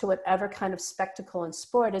to whatever kind of spectacle and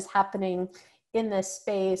sport is happening in this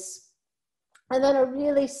space. And then a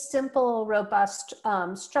really simple, robust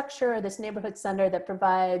structure, this neighborhood center that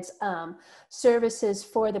provides services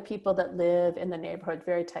for the people that live in the neighborhood,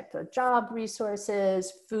 very type of job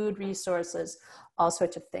resources, food resources, all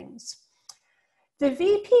sorts of things. The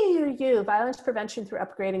VPUU, Violence Prevention Through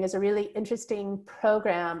Upgrading, is a really interesting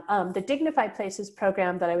program. The Dignified Places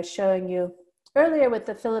program that I was showing you earlier with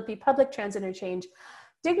the Philippi Public Transit Interchange,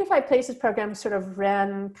 Dignified Places program sort of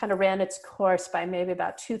ran its course by maybe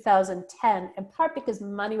about 2010, in part because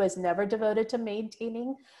money was never devoted to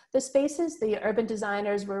maintaining the spaces. The urban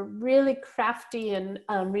designers were really crafty and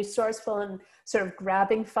resourceful and sort of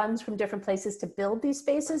grabbing funds from different places to build these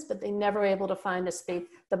spaces, but they never were able to find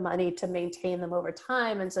the money to maintain them over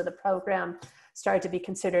time. And so the program started to be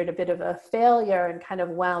considered a bit of a failure and kind of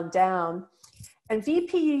wound down. And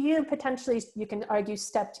VPUU potentially, you can argue,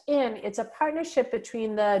 stepped in. It's a partnership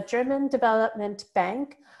between the German Development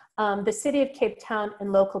Bank, the City of Cape Town,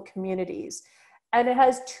 and local communities. And it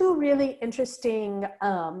has two really interesting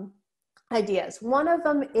ideas. One of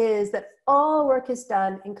them is that all work is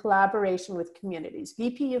done in collaboration with communities.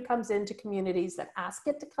 VPU comes into communities that ask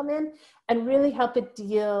it to come in and really help it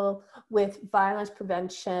deal with violence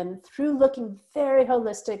prevention through looking very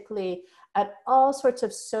holistically at all sorts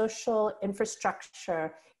of social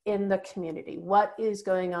infrastructure in the community. What is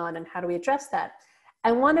going on and how do we address that?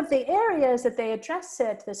 And one of the areas that they address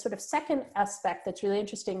it, the sort of second aspect that's really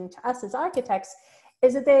interesting to us as architects,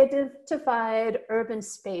 is that they identified urban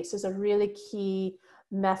space as a really key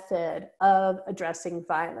method of addressing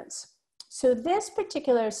violence. So this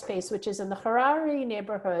particular space, which is in the Harare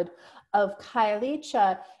neighborhood of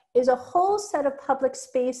Khayelitsha, is a whole set of public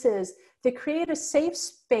spaces that create a safe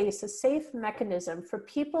space, a safe mechanism for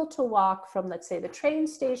people to walk from, let's say, the train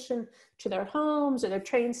station to their homes, or their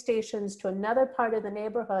train stations to another part of the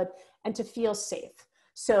neighborhood, and to feel safe.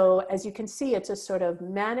 So as you can see, it's a sort of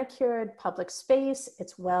manicured public space.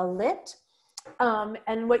 It's well lit.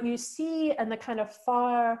 And what you see in the kind of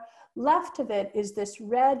far left of it is this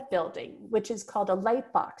red building, which is called a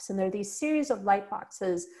light box. And there are these series of light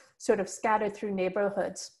boxes sort of scattered through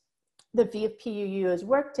neighborhoods that VFPUU has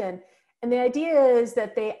worked in. And the idea is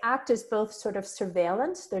that they act as both sort of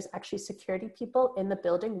surveillance. There's actually security people in the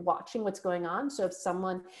building watching what's going on. So if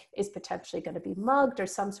someone is potentially going to be mugged or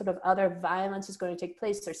some sort of other violence is going to take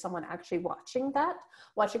place, there's someone actually watching that,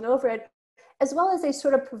 watching over it, as well as they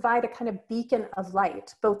sort of provide a kind of beacon of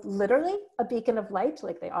light, both literally a beacon of light,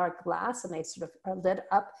 like they are glass and they sort of are lit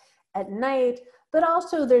up at night, but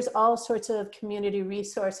also there's all sorts of community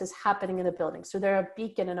resources happening in the building. So they're a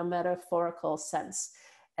beacon in a metaphorical sense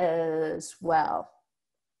as well.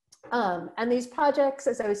 And these projects,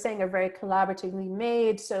 as I was saying, are very collaboratively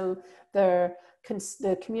made. So the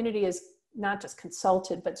community is not just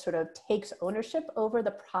consulted, but sort of takes ownership over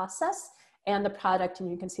the process and the product. And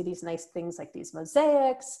you can see these nice things like these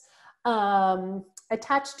mosaics.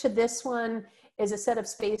 Attached to this one is a set of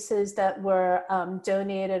spaces that were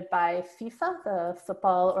donated by FIFA, the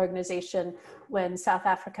football organization, when South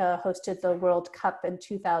Africa hosted the World Cup in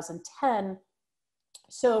 2010.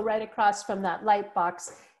 So right across from that light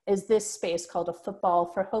box is this space called a Football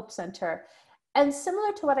for Hope Center. And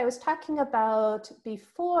similar to what I was talking about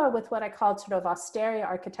before with what I called sort of austere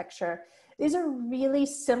architecture, these are really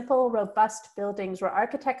simple, robust buildings where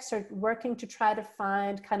architects are working to try to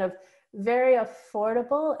find kind of very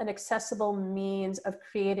affordable and accessible means of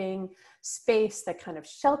creating space that kind of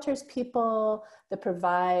shelters people, that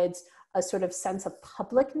provides a sort of sense of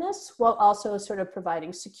publicness while also sort of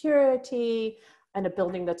providing security, and a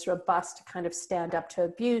building that's robust to kind of stand up to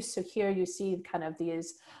abuse. So here you see kind of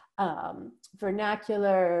these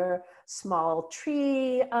vernacular small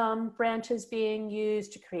tree branches being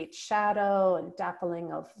used to create shadow and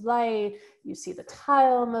dappling of light. You see the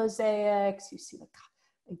tile mosaics, you see the,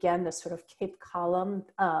 again, this sort of cape column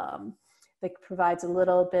that provides a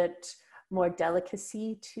little bit more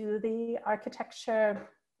delicacy to the architecture.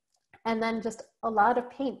 And then just a lot of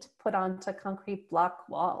paint put onto concrete block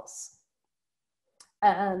walls.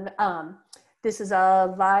 And this is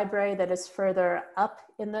a library that is further up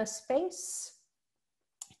in the space.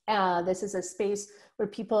 This is a space where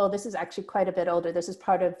people, this is actually quite a bit older. This is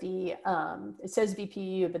part of the, it says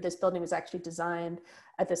VPU, but this building was actually designed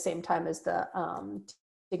at the same time as the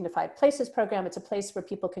Dignified Places program. It's a place where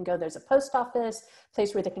people can go. There's a post office,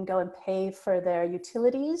 place where they can go and pay for their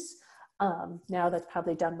utilities. Now that's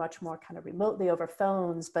probably done much more kind of remotely over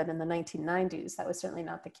phones, but in the 1990s, that was certainly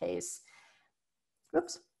not the case.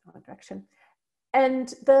 Oops, wrong direction. And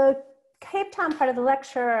the Cape Town part of the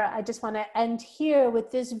lecture, I just want to end here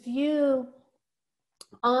with this view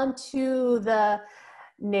onto the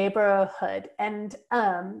neighborhood and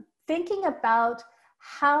thinking about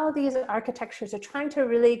how these architectures are trying to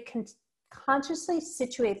really consciously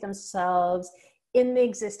situate themselves in the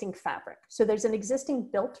existing fabric. So there's an existing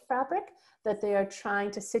built fabric that they are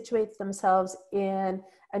trying to situate themselves in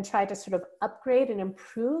and try to sort of upgrade and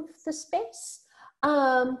improve the space.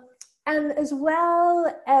 And as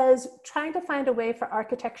well as trying to find a way for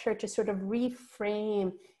architecture to sort of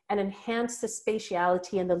reframe and enhance the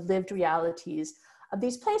spatiality and the lived realities of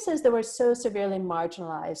these places that were so severely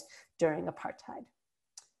marginalized during apartheid.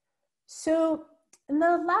 So in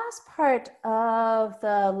the last part of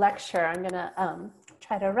the lecture, I'm gonna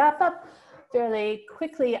try to wrap up fairly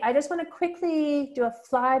quickly. I just want to quickly do a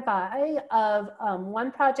flyby of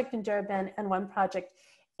one project in Durban and one project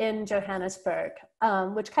in Johannesburg,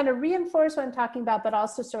 which kind of reinforce what I'm talking about, but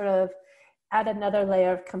also sort of add another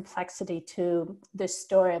layer of complexity to this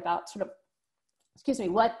story about sort of, excuse me,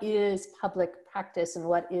 what is public practice and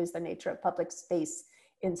what is the nature of public space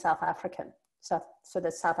in South Africa, so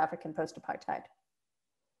the South African post-apartheid.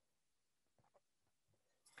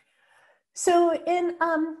 So in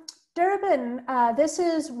Durban, this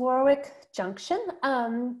is Warwick Junction.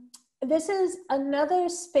 This is another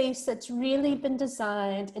space that's really been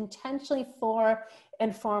designed intentionally for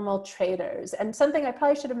informal traders. And something I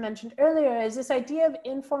probably should have mentioned earlier is this idea of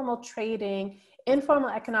informal trading, informal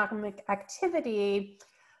economic activity.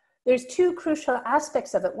 There's two crucial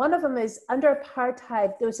aspects of it. One of them is under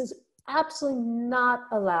apartheid, this is absolutely not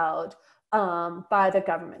allowed by the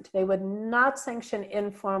government. They would not sanction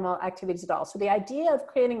informal activities at all. So the idea of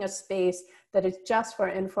creating a space that is just for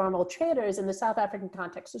informal traders in the South African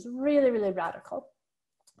context is really, really radical.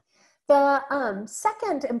 The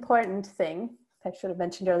second important thing I should have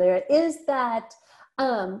mentioned earlier is that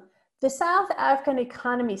the South African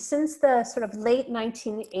economy since the sort of late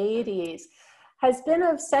 1980s has been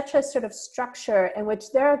of such a sort of structure in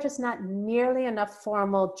which there are just not nearly enough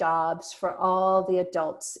formal jobs for all the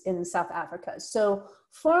adults in South Africa. So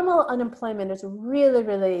formal unemployment is really,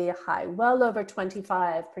 really high, well over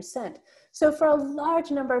 25%. So for a large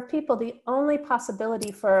number of people, the only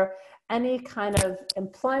possibility for any kind of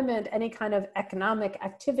employment, any kind of economic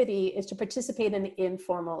activity is to participate in the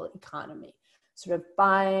informal economy, sort of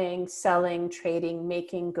buying, selling, trading,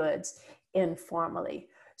 making goods informally.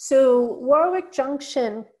 So Warwick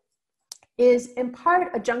Junction is in part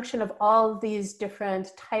a junction of all these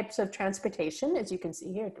different types of transportation, as you can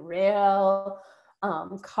see here, rail,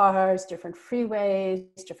 cars, different freeways,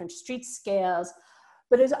 different street scales,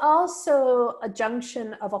 but it's also a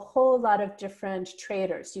junction of a whole lot of different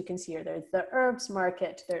traders. You can see here, there's the herbs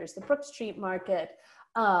market, there's the Brook Street market,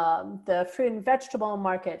 the fruit and vegetable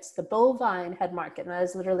markets, the bovine head market, and that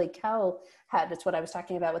is literally cow head. That's what I was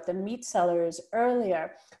talking about with the meat sellers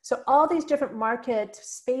earlier. So all these different market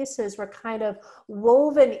spaces were kind of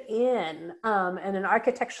woven in an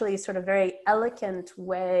architecturally sort of very elegant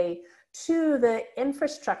way to the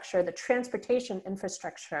infrastructure, the transportation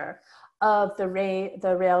infrastructure of the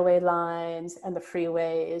railway lines and the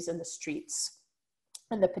freeways and the streets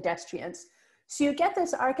and the pedestrians. So you get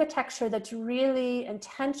this architecture that's really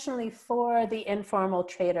intentionally for the informal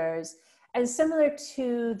traders. And similar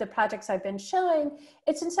to the projects I've been showing,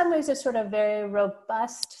 it's in some ways a sort of very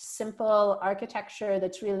robust, simple architecture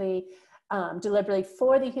that's really deliberately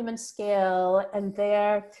for the human scale and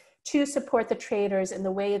there to support the traders in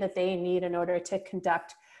the way that they need in order to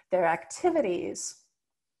conduct their activities.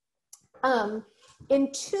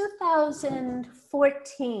 In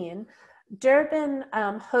 2014, Durban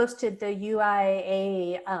hosted the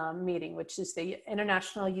UIA meeting, which is the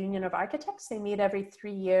International Union of Architects. They meet every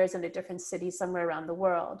 3 years in a different city somewhere around the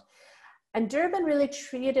world. And Durban really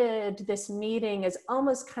treated this meeting as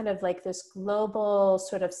almost kind of like this global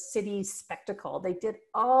sort of city spectacle. They did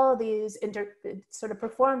all these, sort of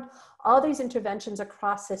performed all these interventions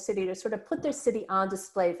across the city to sort of put their city on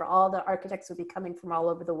display for all the architects who would be coming from all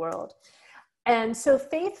over the world. And so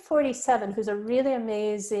Faith 47, who's a really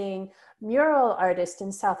amazing mural artist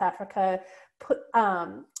in South Africa,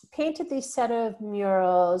 painted these set of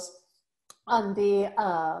murals on the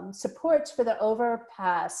supports for the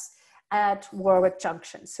overpass at Warwick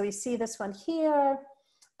Junction. So we see this one here.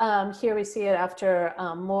 Here we see it after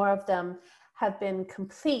more of them have been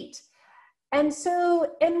complete. And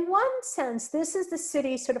so in one sense, this is the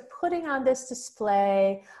city sort of putting on this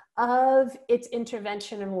display of its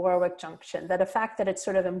intervention in Warwick Junction, that the fact that it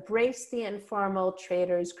sort of embraced the informal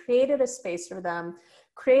traders, created a space for them,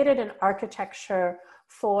 created an architecture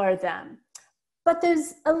for them. But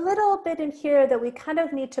there's a little bit in here that we kind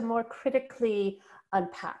of need to more critically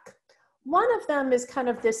unpack. One of them is kind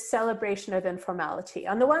of this celebration of informality.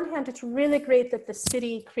 On the one hand, it's really great that the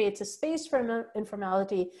city creates a space for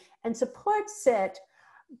informality and supports it,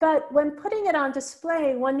 but when putting it on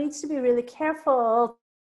display, one needs to be really careful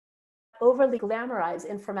overly glamorize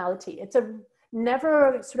informality. It's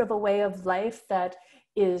never sort of a way of life that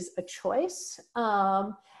is a choice.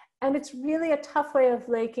 And it's really a tough way of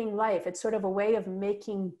making life. It's sort of a way of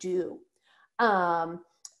making do. And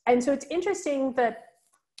so it's interesting that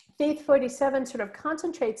Faith 47 sort of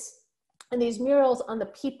concentrates in these murals on the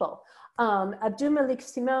people. Abdul Malik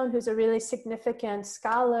Simone, who's a really significant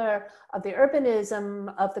scholar of the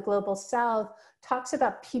urbanism of the global South, talks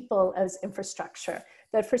about people as infrastructure.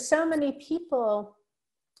 That for so many people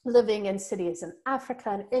living in cities in Africa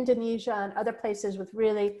and Indonesia and other places with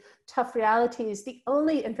really tough realities, the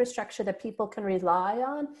only infrastructure that people can rely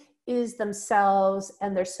on is themselves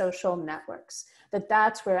and their social networks.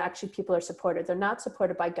 That's where actually people are supported. They're not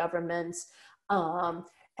supported by governments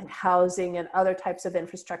and housing and other types of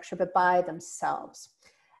infrastructure, but by themselves.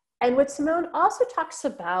 And what Simone also talks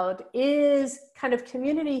about is kind of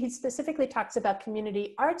community. He specifically talks about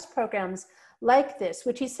community arts programs like this,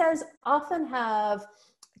 which he says often have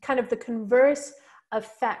kind of the converse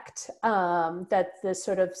effect that the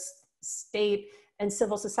sort of state and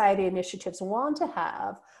civil society initiatives want to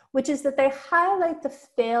have, which is that they highlight the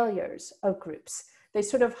failures of groups. They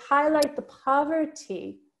sort of highlight the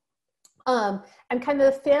poverty and kind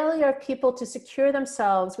of the failure of people to secure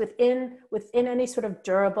themselves within any sort of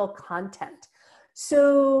durable content.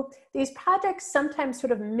 So these projects sometimes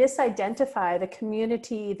sort of misidentify the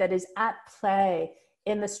community that is at play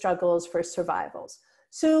in the struggles for survivals.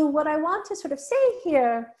 So what I want to sort of say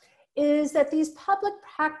here is that these public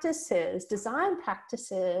practices, design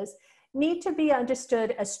practices, need to be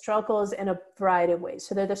understood as struggles in a variety of ways.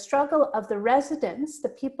 So they're the struggle of the residents, the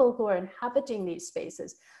people who are inhabiting these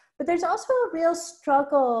spaces, But there's also a real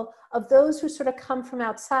struggle of those who sort of come from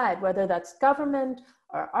outside, whether that's government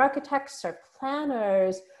or architects or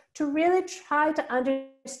planners, to really try to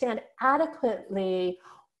understand adequately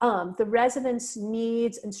the residents'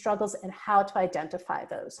 needs and struggles and how to identify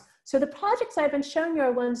those. So the projects I've been showing you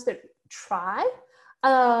are ones that try,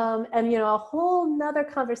 and a whole nother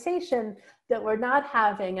conversation that we're not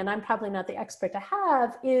having, and I'm probably not the expert to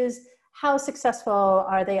have, is how successful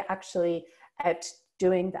are they actually at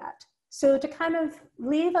doing that? So to kind of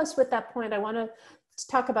leave us with that point, I want to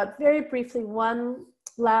talk about very briefly one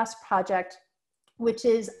last project, which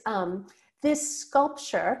is this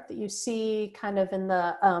sculpture that you see kind of in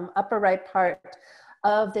the upper right part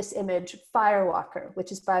of this image, Firewalker,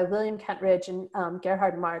 which is by William Kentridge and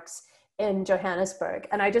Gerhard Marx in Johannesburg.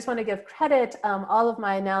 And I just want to give credit, all of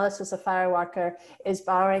my analysis of Firewalker is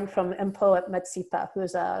borrowing from Mpho Matsipa,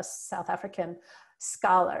 who's a South African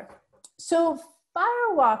scholar. So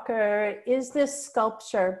Firewalker is this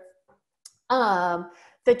sculpture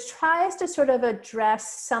that tries to sort of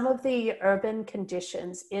address some of the urban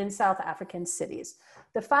conditions in South African cities.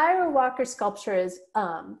 The Firewalker sculpture is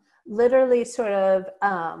literally sort of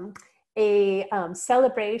a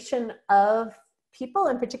celebration of people,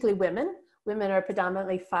 and particularly women. Women are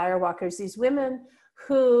predominantly firewalkers. These women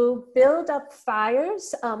who build up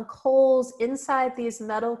fires, coals inside these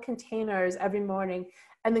metal containers every morning,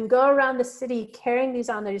 and then go around the city carrying these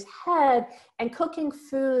on their head and cooking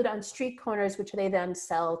food on street corners, which they then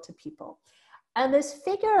sell to people. And this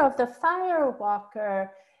figure of the firewalker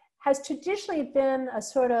has traditionally been a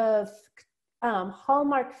sort of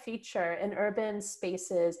hallmark feature in urban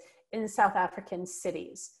spaces in South African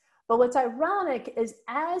cities. But what's ironic is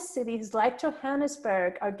as cities like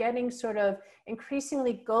Johannesburg are getting sort of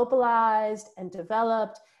increasingly globalized and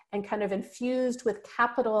developed and kind of infused with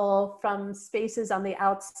capital from spaces on the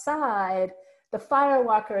outside, the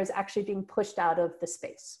firewalker is actually being pushed out of the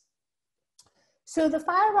space. So the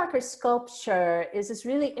firewalker sculpture is this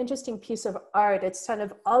really interesting piece of art. It's kind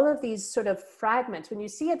of all of these sort of fragments. When you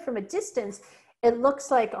see it from a distance, it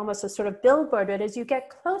looks like almost a sort of billboard, but as you get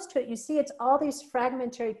close to it, you see it's all these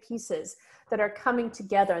fragmentary pieces that are coming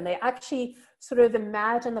together. And they actually sort of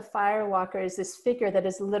imagine the firewalker as this figure that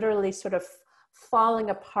is literally sort of falling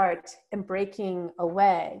apart and breaking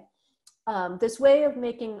away. This way of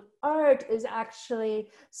making art is actually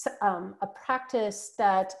a practice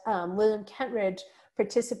that William Kentridge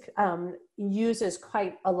uses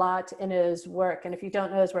quite a lot in his work. And if you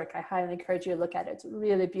don't know his work, I highly encourage you to look at it. It's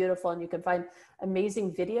really beautiful, and you can find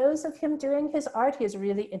amazing videos of him doing his art. He has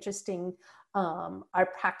really interesting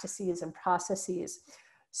art practices and processes.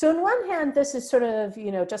 So on one hand, this is sort of,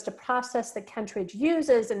 just a process that Kentridge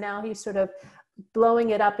uses, and now he's sort of blowing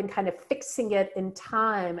it up and kind of fixing it in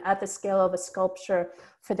time at the scale of a sculpture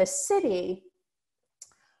for the city.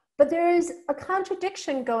 But there is a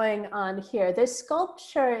contradiction going on here. This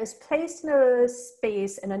sculpture is placed in a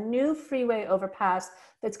space in a new freeway overpass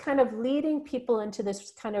that's kind of leading people into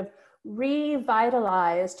this kind of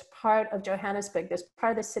revitalized part of Johannesburg, this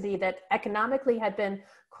part of the city that economically had been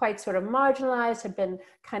quite sort of marginalized, had been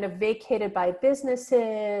kind of vacated by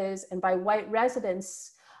businesses and by white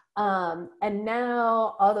residents. And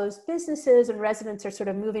now all those businesses and residents are sort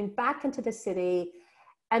of moving back into the city.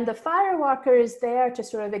 And the firewalker is there to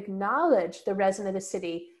sort of acknowledge the resident of the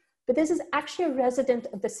city. But this is actually a resident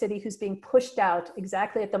of the city who's being pushed out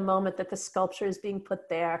exactly at the moment that the sculpture is being put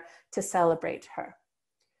there to celebrate her.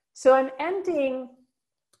 So I'm ending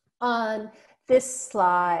on this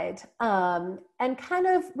slide and kind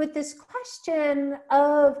of with this question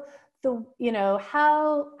of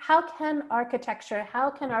how can architecture, how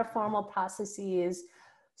can our formal processes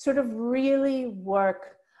sort of really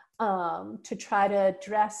work to try to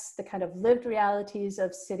address the kind of lived realities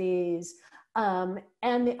of cities and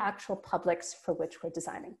the actual publics for which we're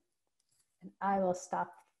designing. And I will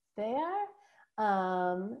stop there.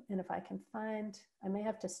 And if I can find, I may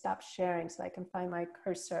have to stop sharing so I can find my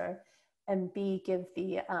cursor and give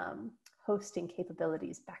the hosting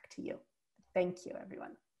capabilities back to you. Thank you,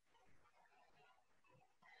 everyone.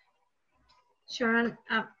 Sharone,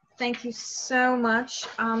 thank you so much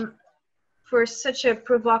for such a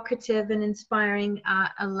provocative and inspiring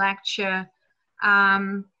lecture.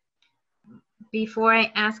 Before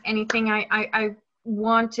I ask anything, I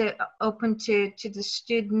want to open to the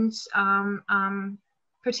students,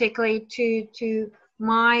 particularly to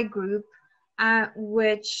my group,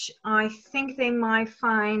 which I think they might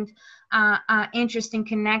find interesting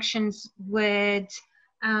connections with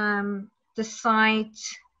the site.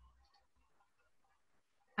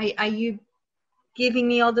 Are you giving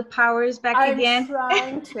me all the powers back again?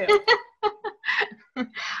 I'm trying to.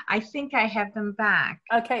 I think I have them back.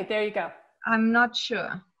 Okay, there you go. I'm not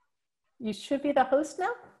sure. You should be the host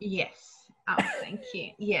now? Yes. Oh, thank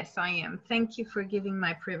you. Yes, I am. Thank you for giving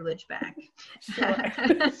my privilege back. Sure.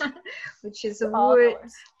 Which is a word,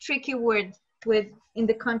 tricky word in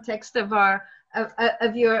the context of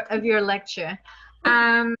your lecture.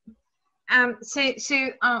 I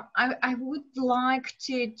would like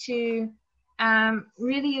to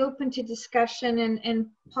really open to discussion and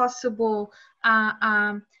possible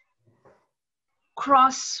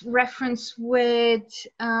cross-reference with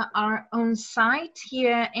our own site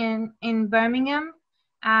here in Birmingham,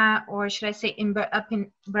 or should I say up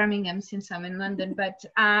in Birmingham since I'm in London, but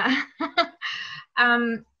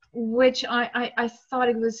which I thought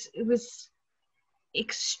it was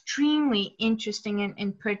extremely interesting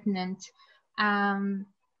and pertinent. And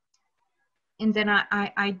then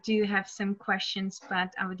I do have some questions,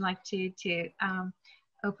 but I would like to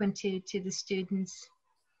open to the students.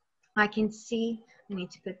 I can see, I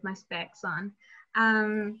need to put my specs on,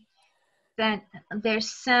 that there's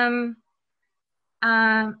some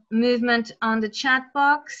movement on the chat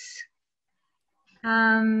box.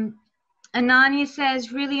 Ananya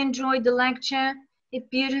says, really enjoyed the lecture. It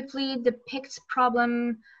beautifully depicts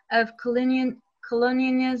problem of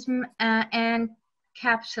colonialism and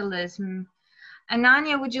capitalism.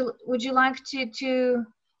 Ananya, would you like to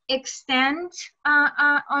extend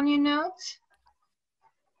on your notes?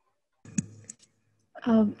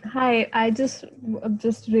 Hi, I just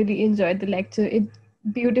really enjoyed the lecture. It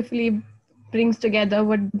beautifully brings together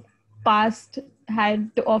what past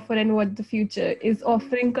had to offer and what the future is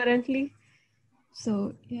offering currently.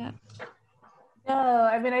 So, yeah. No,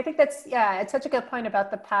 I mean, I think that's, yeah, it's such a good point about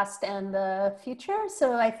the past and the future.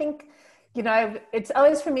 So I think, you know, it's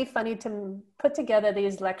always for me funny to put together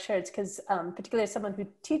these lectures because particularly as someone who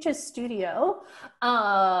teaches studio,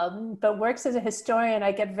 but works as a historian,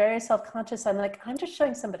 I get very self-conscious. I'm like, I'm just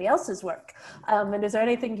showing somebody else's work. And is there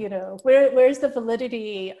anything, you know, where's the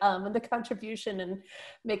validity and the contribution and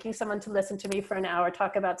making someone to listen to me for an hour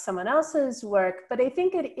talk about someone else's work? But I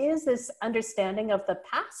think it is this understanding of the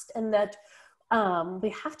past and that we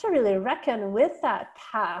have to really reckon with that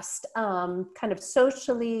past kind of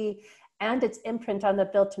socially and its imprint on the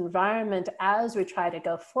built environment as we try to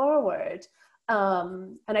go forward.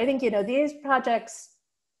 And I think, you know, these projects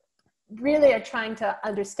really are trying to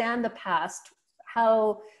understand the past,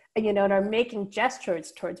 how, you know, and are making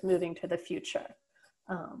gestures towards moving to the future.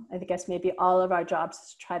 I guess maybe all of our jobs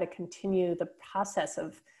is to try to continue the process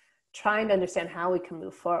of trying to understand how we can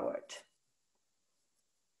move forward.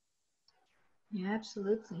 Yeah,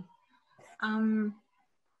 absolutely.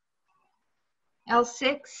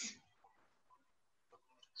 L6,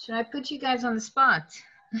 should I put you guys on the spot?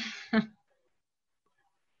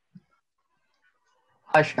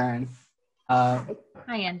 Hi, Sharon. Hi,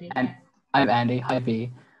 Andy. And I'm Andy. Hi,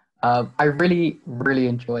 V. I really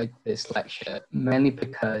enjoyed this lecture, mainly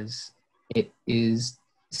because it is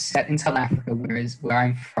set in South Africa, where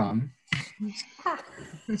I'm from.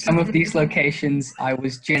 Some of these locations, I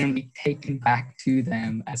was genuinely taken back to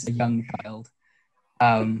them as a young child.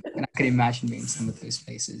 And I could imagine being in some of those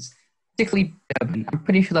places, particularly Durban. I'm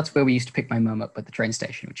pretty sure that's where we used to pick my mum up at the train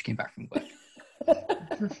station, when she came back from work.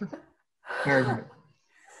 Very good.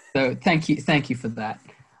 So thank you for that.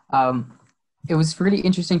 It was really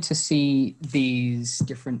interesting to see these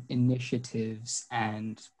different initiatives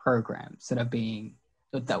and programs that were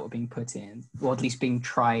being put in, or at least being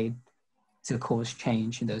tried to cause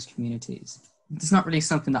change in those communities. It's not really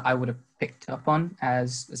something that I would have picked up on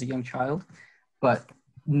as a young child, but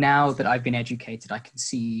now that I've been educated, I can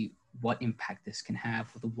see what impact this can have,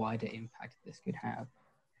 or the wider impact this could have.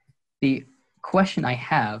 The question I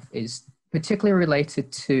have is particularly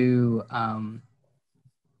related to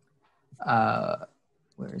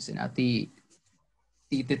where is it now? The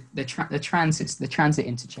transit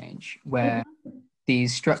interchange, where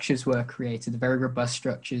these structures were created, very robust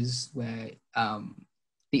structures where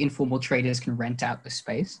the informal traders can rent out the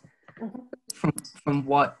space. From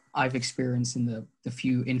what I've experienced in the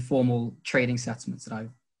few informal trading settlements that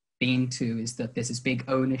I've been to, is that there's this big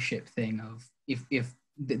ownership thing of if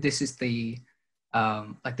this is the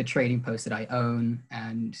like the trading post that I own,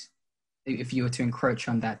 and if you were to encroach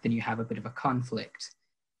on that, then you have a bit of a conflict.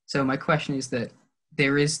 So my question is that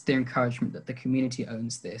there is the encouragement that the community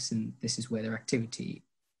owns this, and this is where their activity,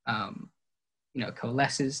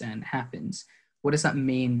 coalesces and happens. What does that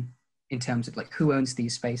mean in terms of like who owns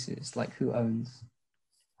these spaces? Like who owns,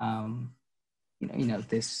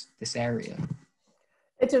 this area?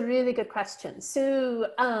 It's a really good question. So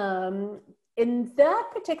in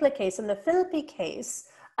that particular case, in the Philippi case,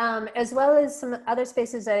 as well as some other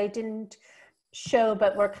spaces that I didn't show,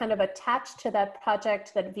 but were kind of attached to that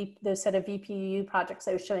project, those set of VPU projects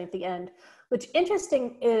I was showing at the end. Which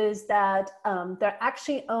interesting is that they're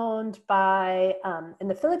actually owned by, in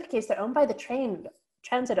the Philippi case, they're owned by the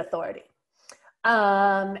Transit Authority.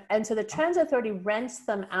 And so the Transit Authority rents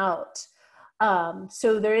them out.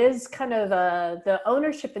 So there is kind of the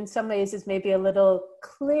ownership in some ways is maybe a little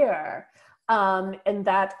clearer in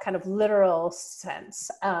that kind of literal sense.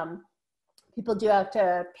 People do have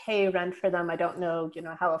to pay rent for them. I don't know,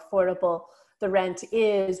 how affordable the rent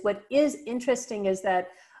is. What is interesting is that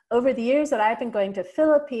over the years that I've been going to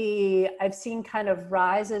Philippi, I've seen kind of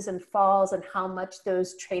rises and falls in how much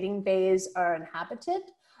those trading bays are inhabited.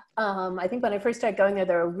 I think when I first started going there,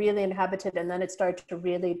 they were really inhabited, and then it started to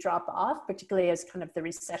really drop off, particularly as kind of the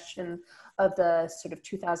recession of the sort of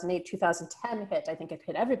 2008, 2010 hit. I think it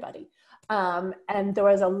hit everybody. And there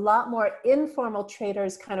was a lot more informal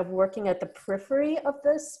traders kind of working at the periphery of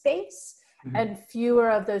the space, and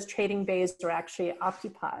fewer of those trading bays were actually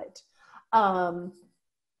occupied.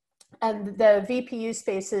 And the VPU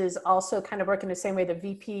spaces also kind of work in the same way. The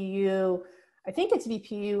VPU, I think it's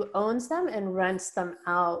VPU, owns them and rents them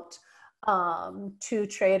out to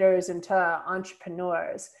traders and to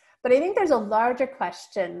entrepreneurs. But I think there's a larger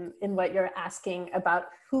question in what you're asking about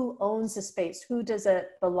who owns the space, who does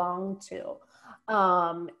it belong to?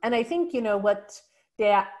 And I think, what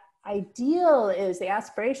the ideal is, the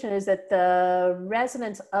aspiration is that the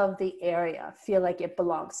residents of the area feel like it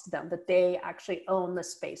belongs to them, that they actually own the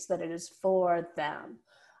space, that it is for them.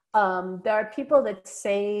 There are people that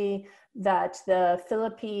say that the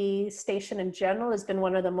Philippi station in general has been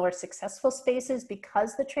one of the more successful spaces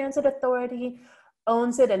because the Transit Authority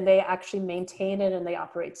owns it and they actually maintain it and they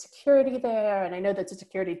operate security there. And I know that the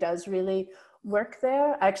security does really work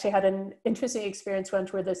there. I actually had an interesting experience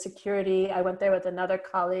once where the security, I went there with another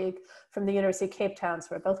colleague from the University of Cape Town, so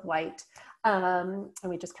we're both white. And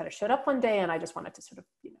we just kind of showed up one day and I just wanted to sort of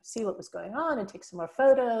see what was going on and take some more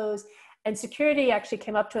photos. And security actually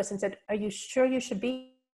came up to us and said, "Are you sure you should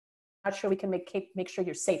be? I'm not sure we can make sure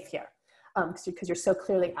you're safe here because you're so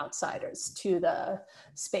clearly outsiders to the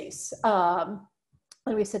space."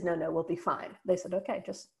 And we said, no, we'll be fine. They said, okay,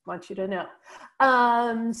 just want you to know.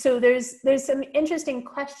 So there's some interesting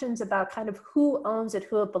questions about kind of who owns it,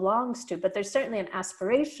 who it belongs to, but there's certainly an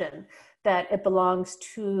aspiration that it belongs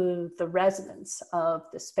to the residents of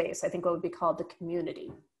the space. I think what would be called the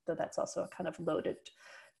community, though that's also a kind of loaded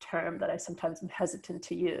term that I sometimes am hesitant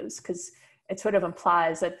to use because it sort of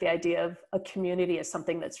implies that the idea of a community is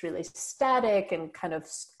something that's really static and kind of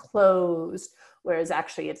closed, whereas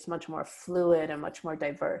actually it's much more fluid and much more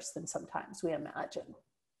diverse than sometimes we imagine.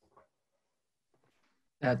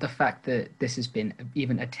 The fact that this has been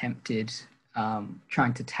even attempted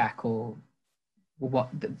trying to tackle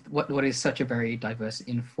what is such a very diverse,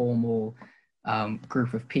 informal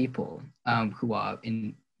group of people who are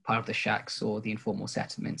in part of the shacks or the informal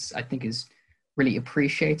settlements, I think is really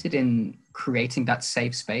appreciated in creating that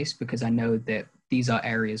safe space, because I know that these are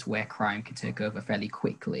areas where crime can take over fairly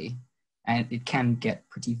quickly, and it can get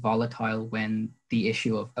pretty volatile when the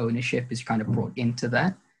issue of ownership is kind of brought into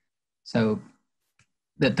that. So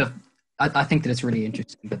I think that it's really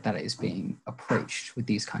interesting that is being approached with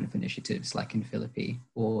these kind of initiatives like in Philippi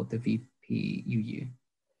or the VPUU.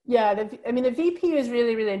 Yeah, the VPU is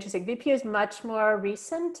really, really interesting. VPU is much more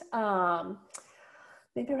recent.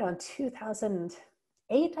 Maybe around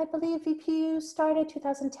 2008, I believe VPU started,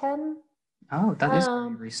 2010. Oh, that is very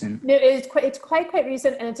recent. It's quite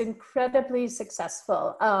recent, and it's incredibly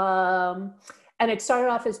successful. And it started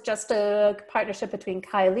off as just a partnership between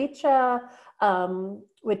Khayelitsha,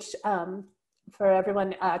 which for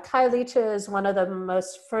everyone, Khayelitsha is one of the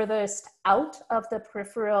most furthest out of the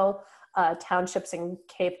peripheral townships in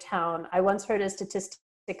Cape Town. I once heard a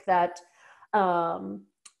statistic that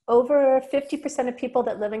over 50% of people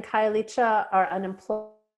that live in Khayelitsha are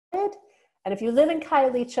unemployed. And if you live in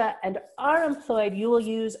Khayelitsha and are employed, you will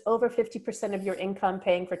use over 50% of your income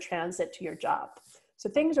paying for transit to your job. So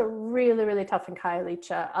things are really, really tough in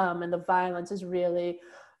Khayelitsha, and the violence is really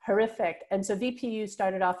horrific. And so VPU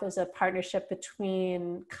started off as a partnership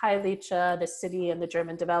between Khayelitsha, the city, and the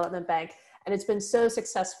German Development Bank. And it's been so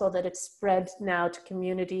successful that it's spread now to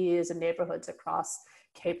communities and neighborhoods across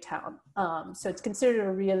Cape Town. So it's considered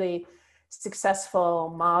a really successful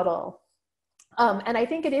model. And I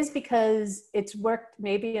think it is because it's worked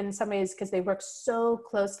maybe in some ways because they work so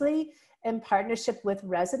closely in partnership with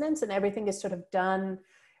residents, and everything is sort of done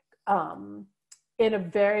in a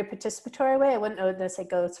very participatory way. I wouldn't necessarily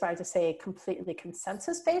go as far as to say completely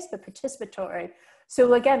consensus-based, but participatory.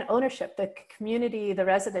 So again, ownership, the community, the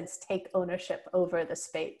residents take ownership over the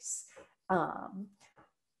space.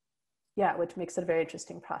 yeah, which makes it a very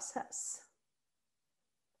interesting process.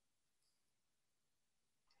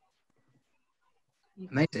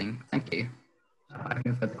 Amazing, thank you. I have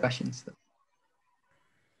no further questions.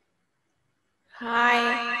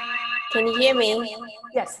 Hi, can you hear me?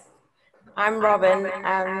 Yes. I'm Robin.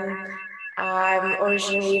 I'm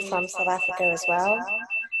originally from South Africa as well.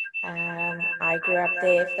 I grew up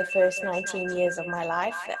there for the first 19 years of my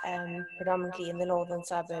life, predominantly in the northern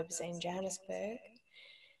suburbs in Johannesburg.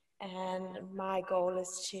 And my goal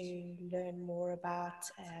is to learn more about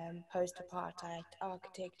post-apartheid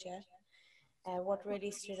architecture. What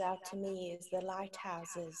really stood out to me is the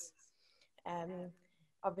lighthouses.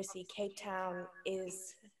 Obviously, Cape Town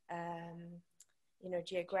is,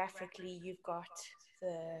 geographically, you've got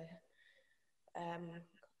the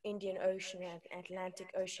Indian Ocean and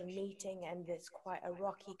Atlantic Ocean meeting, and there's quite a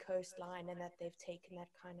rocky coastline, and that they've taken that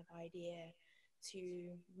kind of idea to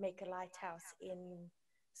make a lighthouse in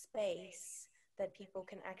space that people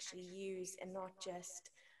can actually use, and not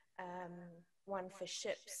just one for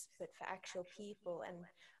ships, but for actual people. And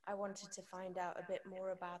I wanted to find out a bit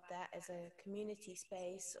more about that as a community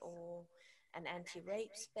space, or an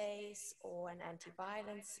anti-rape space, or an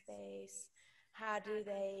anti-violence space. How do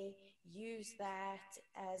they use that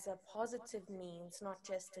as a positive means, not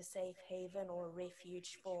just a safe haven or a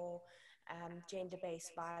refuge for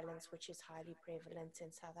gender-based violence, which is highly prevalent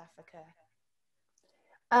in South Africa?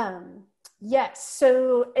 Yes,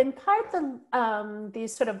 so in part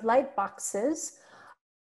these sort of light boxes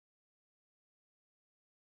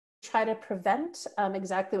try to prevent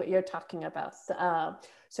exactly what you're talking about,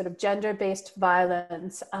 sort of gender-based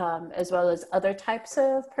violence, as well as other types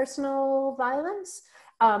of personal violence,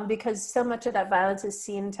 because so much of that violence is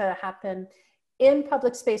seen to happen in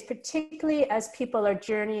public space, particularly as people are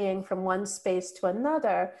journeying from one space to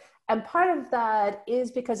another. And part of that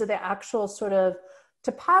is because of the actual sort of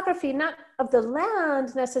topography, not of the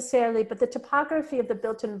land necessarily, but the topography of the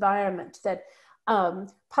built environment, that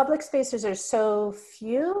public spaces are so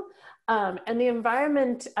few, and the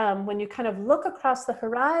environment, when you kind of look across the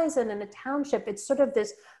horizon in a township, it's sort of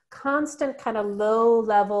this constant kind of low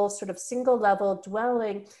level, sort of single level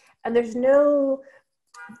dwelling, and there's no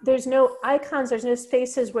icons, there's no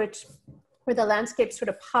spaces where the landscape sort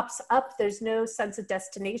of pops up. There's no sense of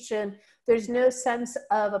destination. There's no sense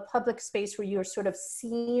of a public space where you're sort of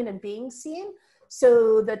seen and being seen.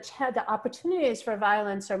 So the opportunities for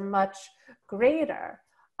violence are much greater.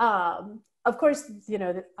 Of course,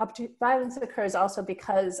 the violence occurs also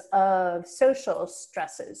because of social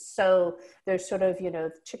stresses. So there's sort of,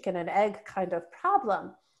 the chicken and egg kind of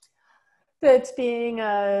problem that's being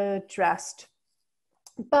addressed.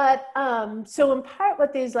 But so in part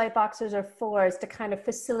what these light boxes are for is to kind of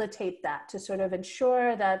facilitate that, to sort of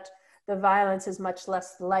ensure that the violence is much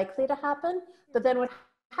less likely to happen. But then what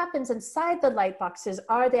happens inside the light boxes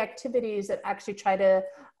are the activities that actually try to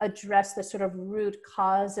address the sort of root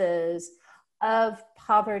causes of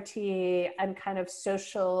poverty and kind of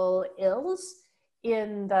social ills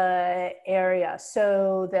in the area.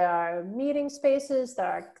 So there are meeting spaces, there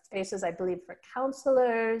are spaces, I believe, for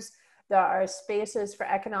counselors, there are spaces for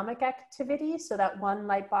economic activity. So that one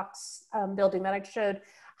lightbox building that I showed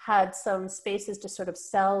had some spaces to sort of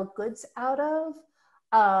sell goods out of.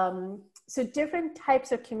 So different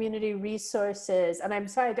types of community resources, and I'm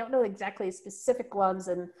sorry, I don't know exactly specific ones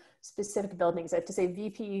and specific buildings. I have to say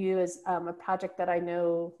VPU is a project that I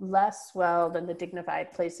know less well than the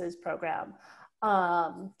Dignified Places program,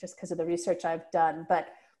 just because of the research I've done. But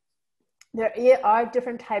there are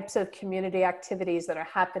different types of community activities that are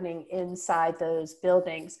happening inside those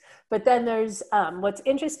buildings. But then there's, what's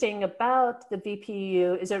interesting about the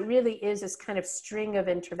VPU is it really is this kind of string of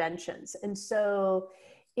interventions. And so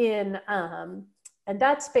in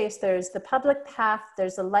that space, there's the public path,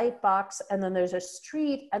 there's a light box, and then there's a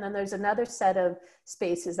street, and then there's another set of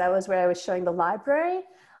spaces. That was where I was showing the library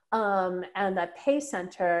and that pay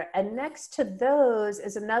center. And next to those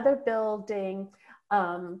is another building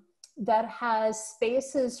that has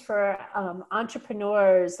spaces for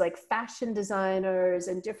entrepreneurs, like fashion designers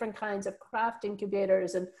and different kinds of craft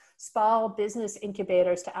incubators and small business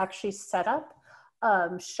incubators to actually set up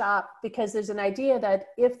shop, because there's an idea that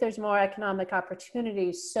if there's more economic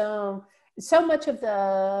opportunity, so much of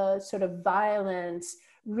the sort of violence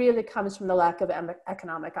really comes from the lack of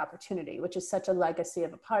economic opportunity, which is such a legacy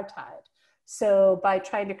of apartheid. So by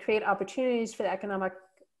trying to create opportunities for the economic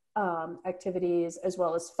activities as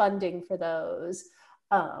well as funding for those,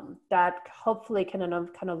 that hopefully can in a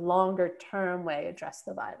kind of longer term way address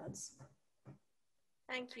the violence.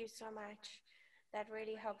 Thank you so much. That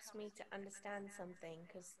really helps me to understand something,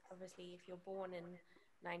 because obviously if you're born in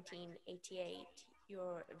 1988,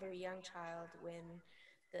 you're a very young child when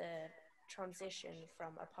the transition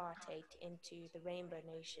from apartheid into the Rainbow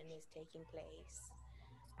Nation is taking place.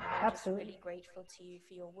 And I'm just Absolutely. really grateful to you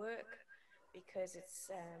for your work, because it's,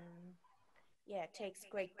 yeah, it takes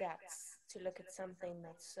great guts to look at something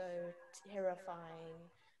that's so terrifying,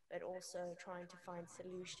 but also trying to find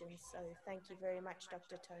solutions. So thank you very much,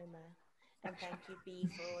 Dr. Toma. And thank you, Bea,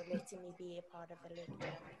 for letting me be a part of the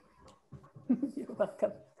lecture. You're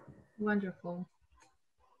welcome. Wonderful.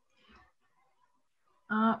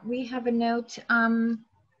 We have a note on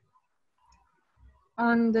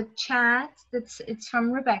the chat. It's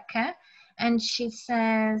from Rebecca, and she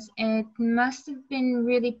says it must have been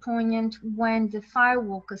really poignant when the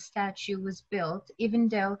Firewalker statue was built, even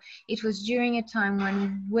though it was during a time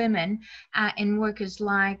when women and workers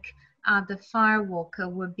like the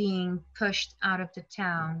Firewalker were being pushed out of the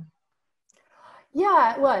town.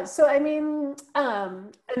 Yeah, it was. So, I mean,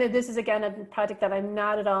 and this is again a project that I'm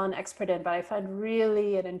not at all an expert in, but I find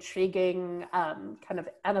really an intriguing kind of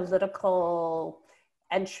analytical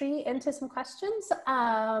entry into some questions.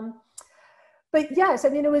 But yes, I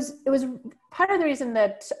mean, it was part of the reason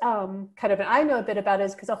that kind of I know a bit about it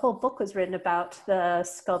is because a whole book was written about the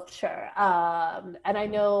sculpture. And I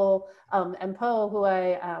know Mpo, who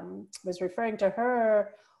I was referring to her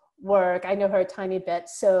work, I know her a tiny bit.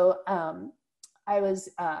 So I was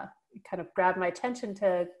kind of grabbed my attention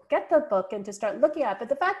to get the book and to start looking at. But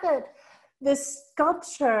the fact that this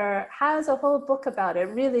sculpture has a whole book about it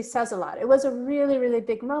really says a lot. It was a really, really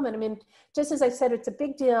big moment. I mean, just as I said, it's a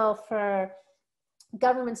big deal for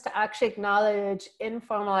governments to actually acknowledge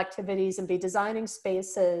informal activities and be designing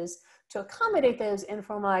spaces to accommodate those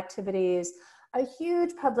informal activities. A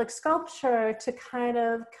huge public sculpture to kind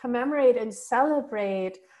of commemorate and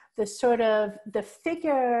celebrate the sort of the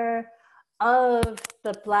figure of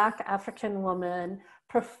the Black African woman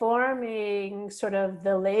performing sort of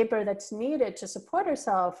the labor that's needed to support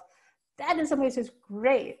herself. That in some ways is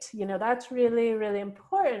great. You know, that's really, really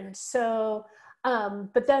important. So,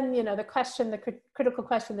 but then, you know, the question, the critical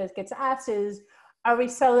question that gets asked is, are we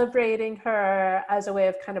celebrating her as a way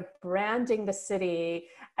of kind of branding the city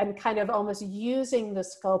and kind of almost using the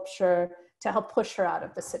sculpture to help push her out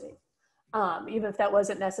of the city? Even if that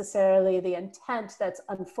wasn't necessarily the intent, that's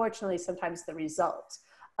unfortunately sometimes the result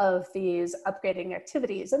of these upgrading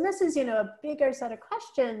activities. And this is, you know, a bigger set of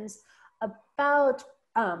questions about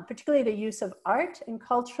particularly the use of art and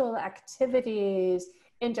cultural activities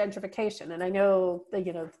in gentrification. And I know that,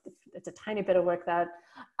 you know, it's a tiny bit of work that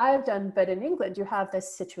I've done, but in England, you have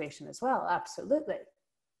this situation as well. Absolutely.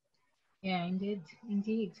 Yeah, indeed,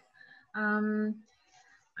 indeed.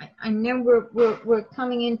 I know we're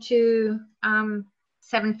coming into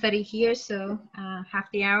 7:30 here, so half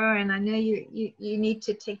the hour, and I know you need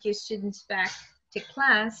to take your students back to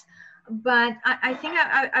class. But I think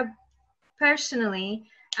I personally,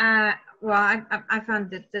 well, I found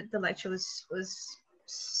that the lecture was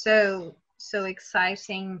so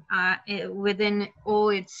exciting. Within all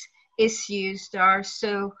its issues, there are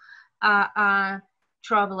so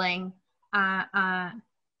troubling.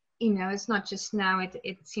 You know, it's not just now,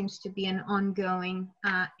 it seems to be an ongoing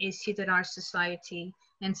issue that our society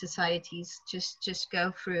and societies just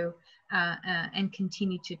go through and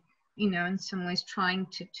continue to, you know, in some ways trying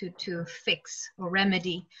to fix or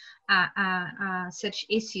remedy such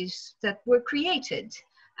issues that were created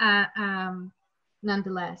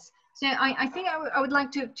nonetheless. So I think I would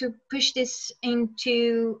like to push this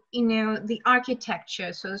into, you know, the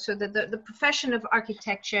architecture. So the profession of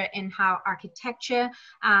architecture and how architecture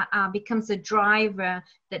becomes a driver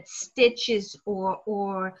that stitches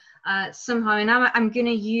or somehow, and I'm going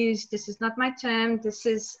to use, this is not my term, this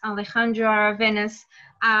is Alejandro Aravena's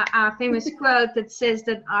famous quote that says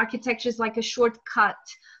that architecture is like a shortcut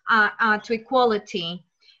to equality.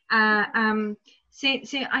 So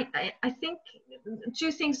I think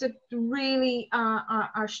two things that really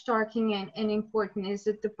are striking and important is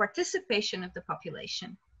that the participation of the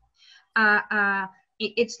population.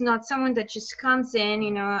 It's not someone that just comes in, you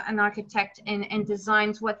know, an architect and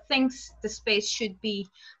designs what thinks the space should be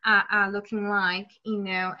looking like, you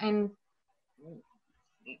know, and,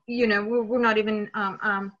 you know, we're not even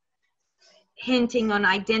hinting on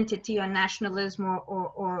identity or nationalism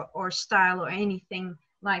or style or anything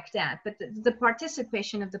like that, but the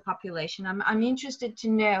participation of the population. I'm interested to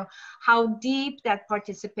know how deep that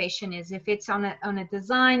participation is, if it's on a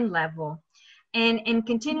design level, and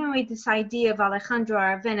continuing with this idea of Alejandro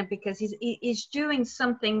Aravena, because he's doing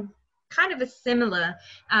something kind of a similar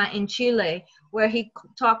in Chile, where he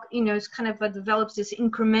you know, it's kind of develops this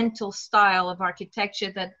incremental style of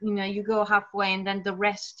architecture that, you know, you go halfway and then the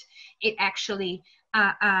rest it actually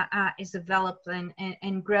is developed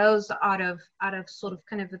and grows out of sort of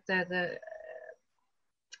kind of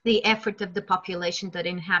the effort of the population that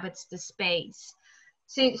inhabits the space.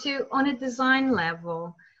 So on a design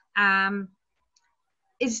level,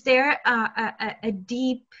 is there a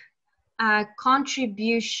deep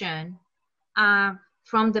contribution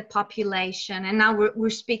from the population? And now we're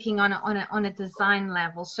speaking on a design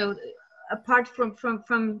level. So apart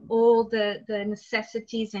from all the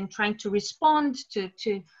necessities and trying to respond to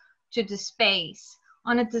the space,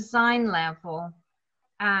 on a design level,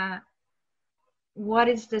 what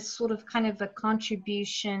is this sort of kind of a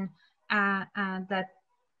contribution that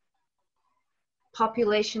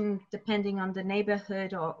population, depending on the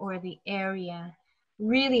neighborhood or the area,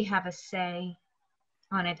 really have a say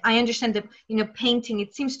on it? I understand that, you know, painting,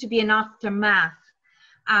 it seems to be an aftermath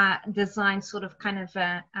design sort of kind of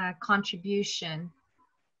a contribution.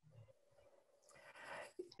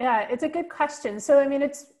 Yeah, it's a good question. So, I mean,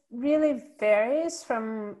 it's really varies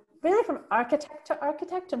from architect to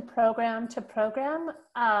architect and program to program.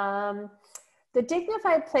 The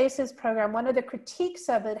Dignified Places program, one of the critiques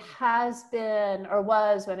of it has been, or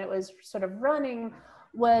was when it was sort of running,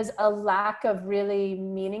 was a lack of really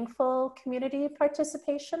meaningful community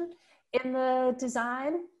participation in the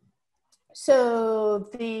design. So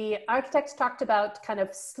the architects talked about kind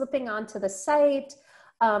of slipping onto the site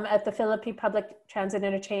at the Philippi Public Transit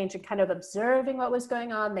Interchange and kind of observing what was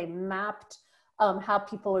going on. They mapped how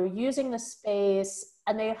people were using the space,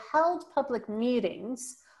 and they held public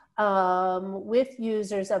meetings with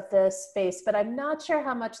users of the space, but I'm not sure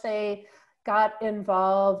how much they got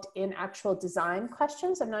involved in actual design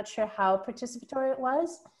questions. I'm not sure how participatory it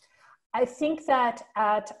was. I think that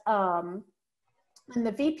in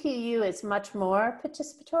the VPU is much more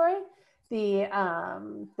participatory.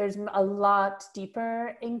 There's a lot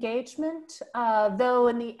deeper engagement, though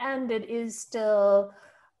in the end it is still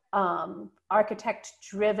architect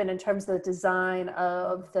driven in terms of the design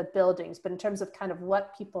of the buildings, but in terms of kind of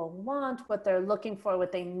what people want, what they're looking for,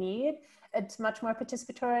 what they need, it's much more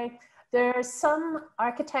participatory. There are some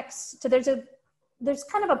architects, so there's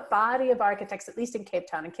kind of a body of architects, at least in Cape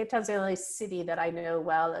Town, and Cape Town's the only city that I know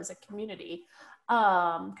well as a community,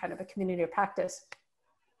 kind of a community of practice.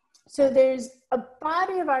 So there's a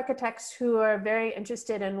body of architects who are very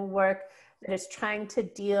interested in work that is trying to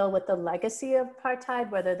deal with the legacy of apartheid,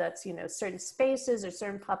 whether that's, you know, certain spaces or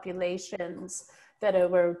certain populations that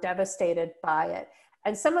were devastated by it.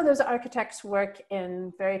 And some of those architects work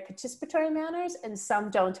in very participatory manners, and some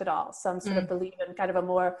don't at all. Some sort of believe in kind of a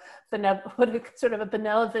more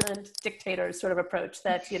benevolent dictator sort of approach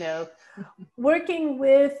that, you know, working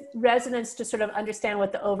with residents to sort of understand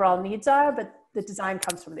what the overall needs are, but the design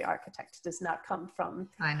comes from the architect, it does not come from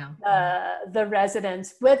the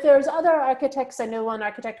residents. But there's other architects, I know one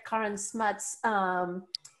architect, Karen Smuts,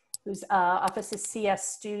 whose office is CS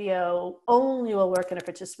Studio, only will work in a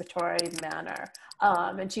participatory manner.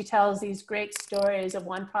 And she tells these great stories of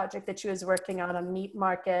one project that she was working on a meat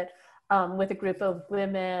market with a group of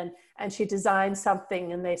women, and she designed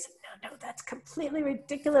something and they said, no, that's completely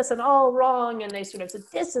ridiculous and all wrong. And they sort of said,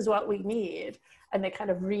 this is what we need. And they kind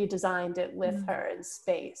of redesigned it with her in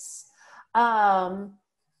space.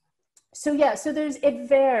 So yeah, so it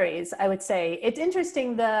varies, I would say. It's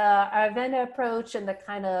interesting, the Arvena approach and the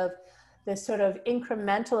kind of the sort of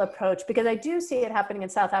incremental approach, because I do see it happening in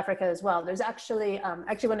South Africa as well. There's actually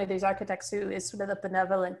one of these architects who is sort of the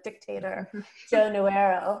benevolent dictator, Joe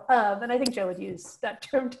Nuero, and I think Joe would use that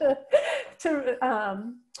term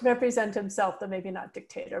to represent himself, though maybe not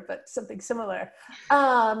dictator, but something similar.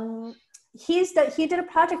 He did a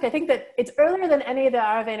project, I think that it's earlier than any of the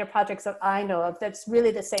Aravena projects that I know of, that's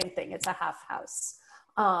really the same thing. It's a half house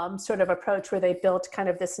sort of approach where they built kind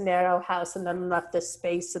of this narrow house and then left the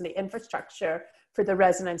space and the infrastructure for the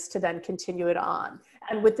residents to then continue it on.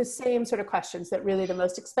 And with the same sort of questions, that really the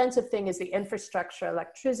most expensive thing is the infrastructure,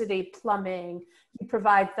 electricity, plumbing. You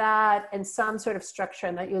provide that and some sort of structure,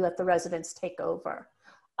 and that you let the residents take over.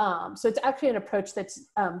 So it's actually an approach that's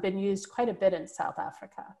been used quite a bit in South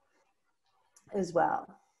Africa as well.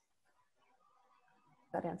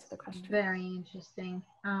 That answer the question? Very interesting.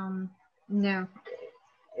 No,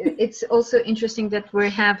 it's also interesting that we're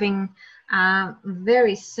having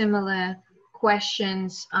very similar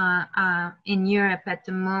questions in Europe at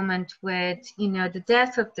the moment with, you know, the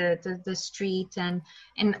death of the street, and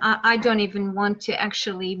I don't even want to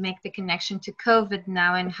actually make the connection to COVID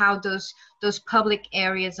now, and how those public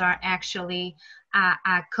areas are actually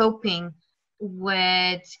coping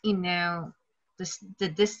with, you know, the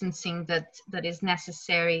distancing that is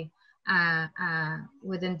necessary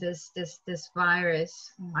within this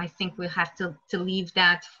virus. I think we'll have to leave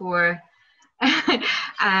that for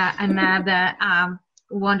another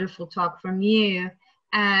wonderful talk from you.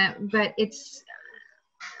 But it's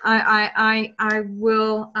I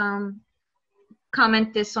will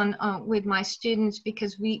comment this on with my students,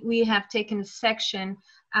 because we have taken a section,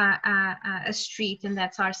 a street, and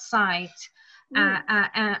that's our site.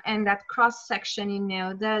 And that cross section, you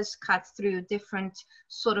know, does cut through different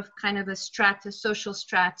sort of kind of a strata, social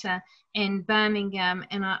strata in Birmingham,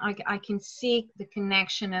 and I can see the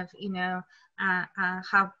connection of, you know,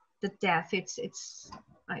 how the death.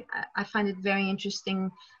 I find it very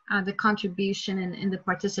interesting, the contribution and the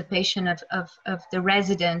participation of the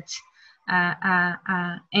resident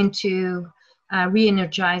into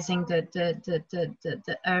re-energizing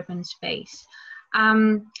the urban space.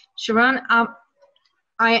 Sharone,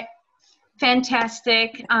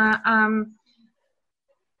 fantastic.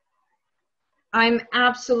 I'm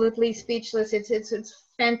absolutely speechless. It's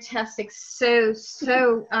fantastic. So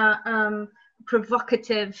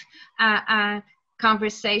provocative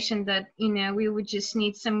conversation that, you know, we would just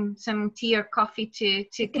need some tea or coffee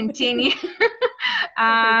to continue.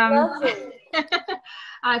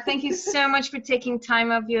 Thank you so much for taking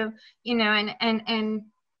time of your, you know, and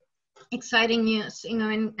exciting news, you know,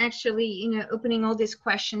 and actually, you know, opening all these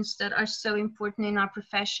questions that are so important in our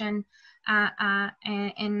profession,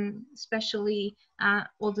 and especially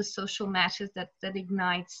all the social matters that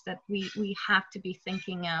ignites that we have to be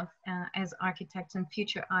thinking of as architects and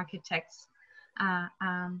future architects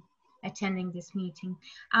attending this meeting.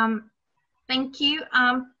 Thank you.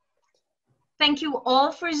 Thank you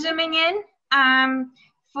all for zooming in.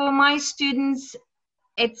 For my students,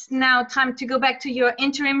 it's now time to go back to your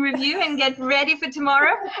interim review and get ready for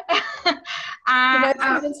tomorrow. And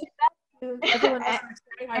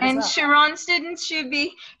Sharone students should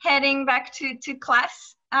be heading back to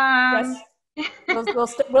class. Yes,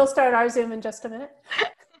 we'll start our Zoom in just a minute.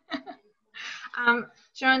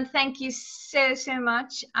 Sharone, thank you so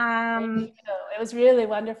much. Thank you. It was really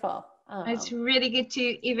wonderful. It's really good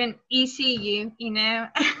to even see you, you know.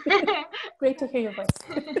 Great to hear your voice.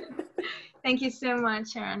 Thank you so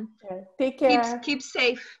much, Sharone. Sure. Take care. Keep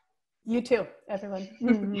safe. You too, everyone.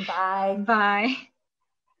 Bye. Bye.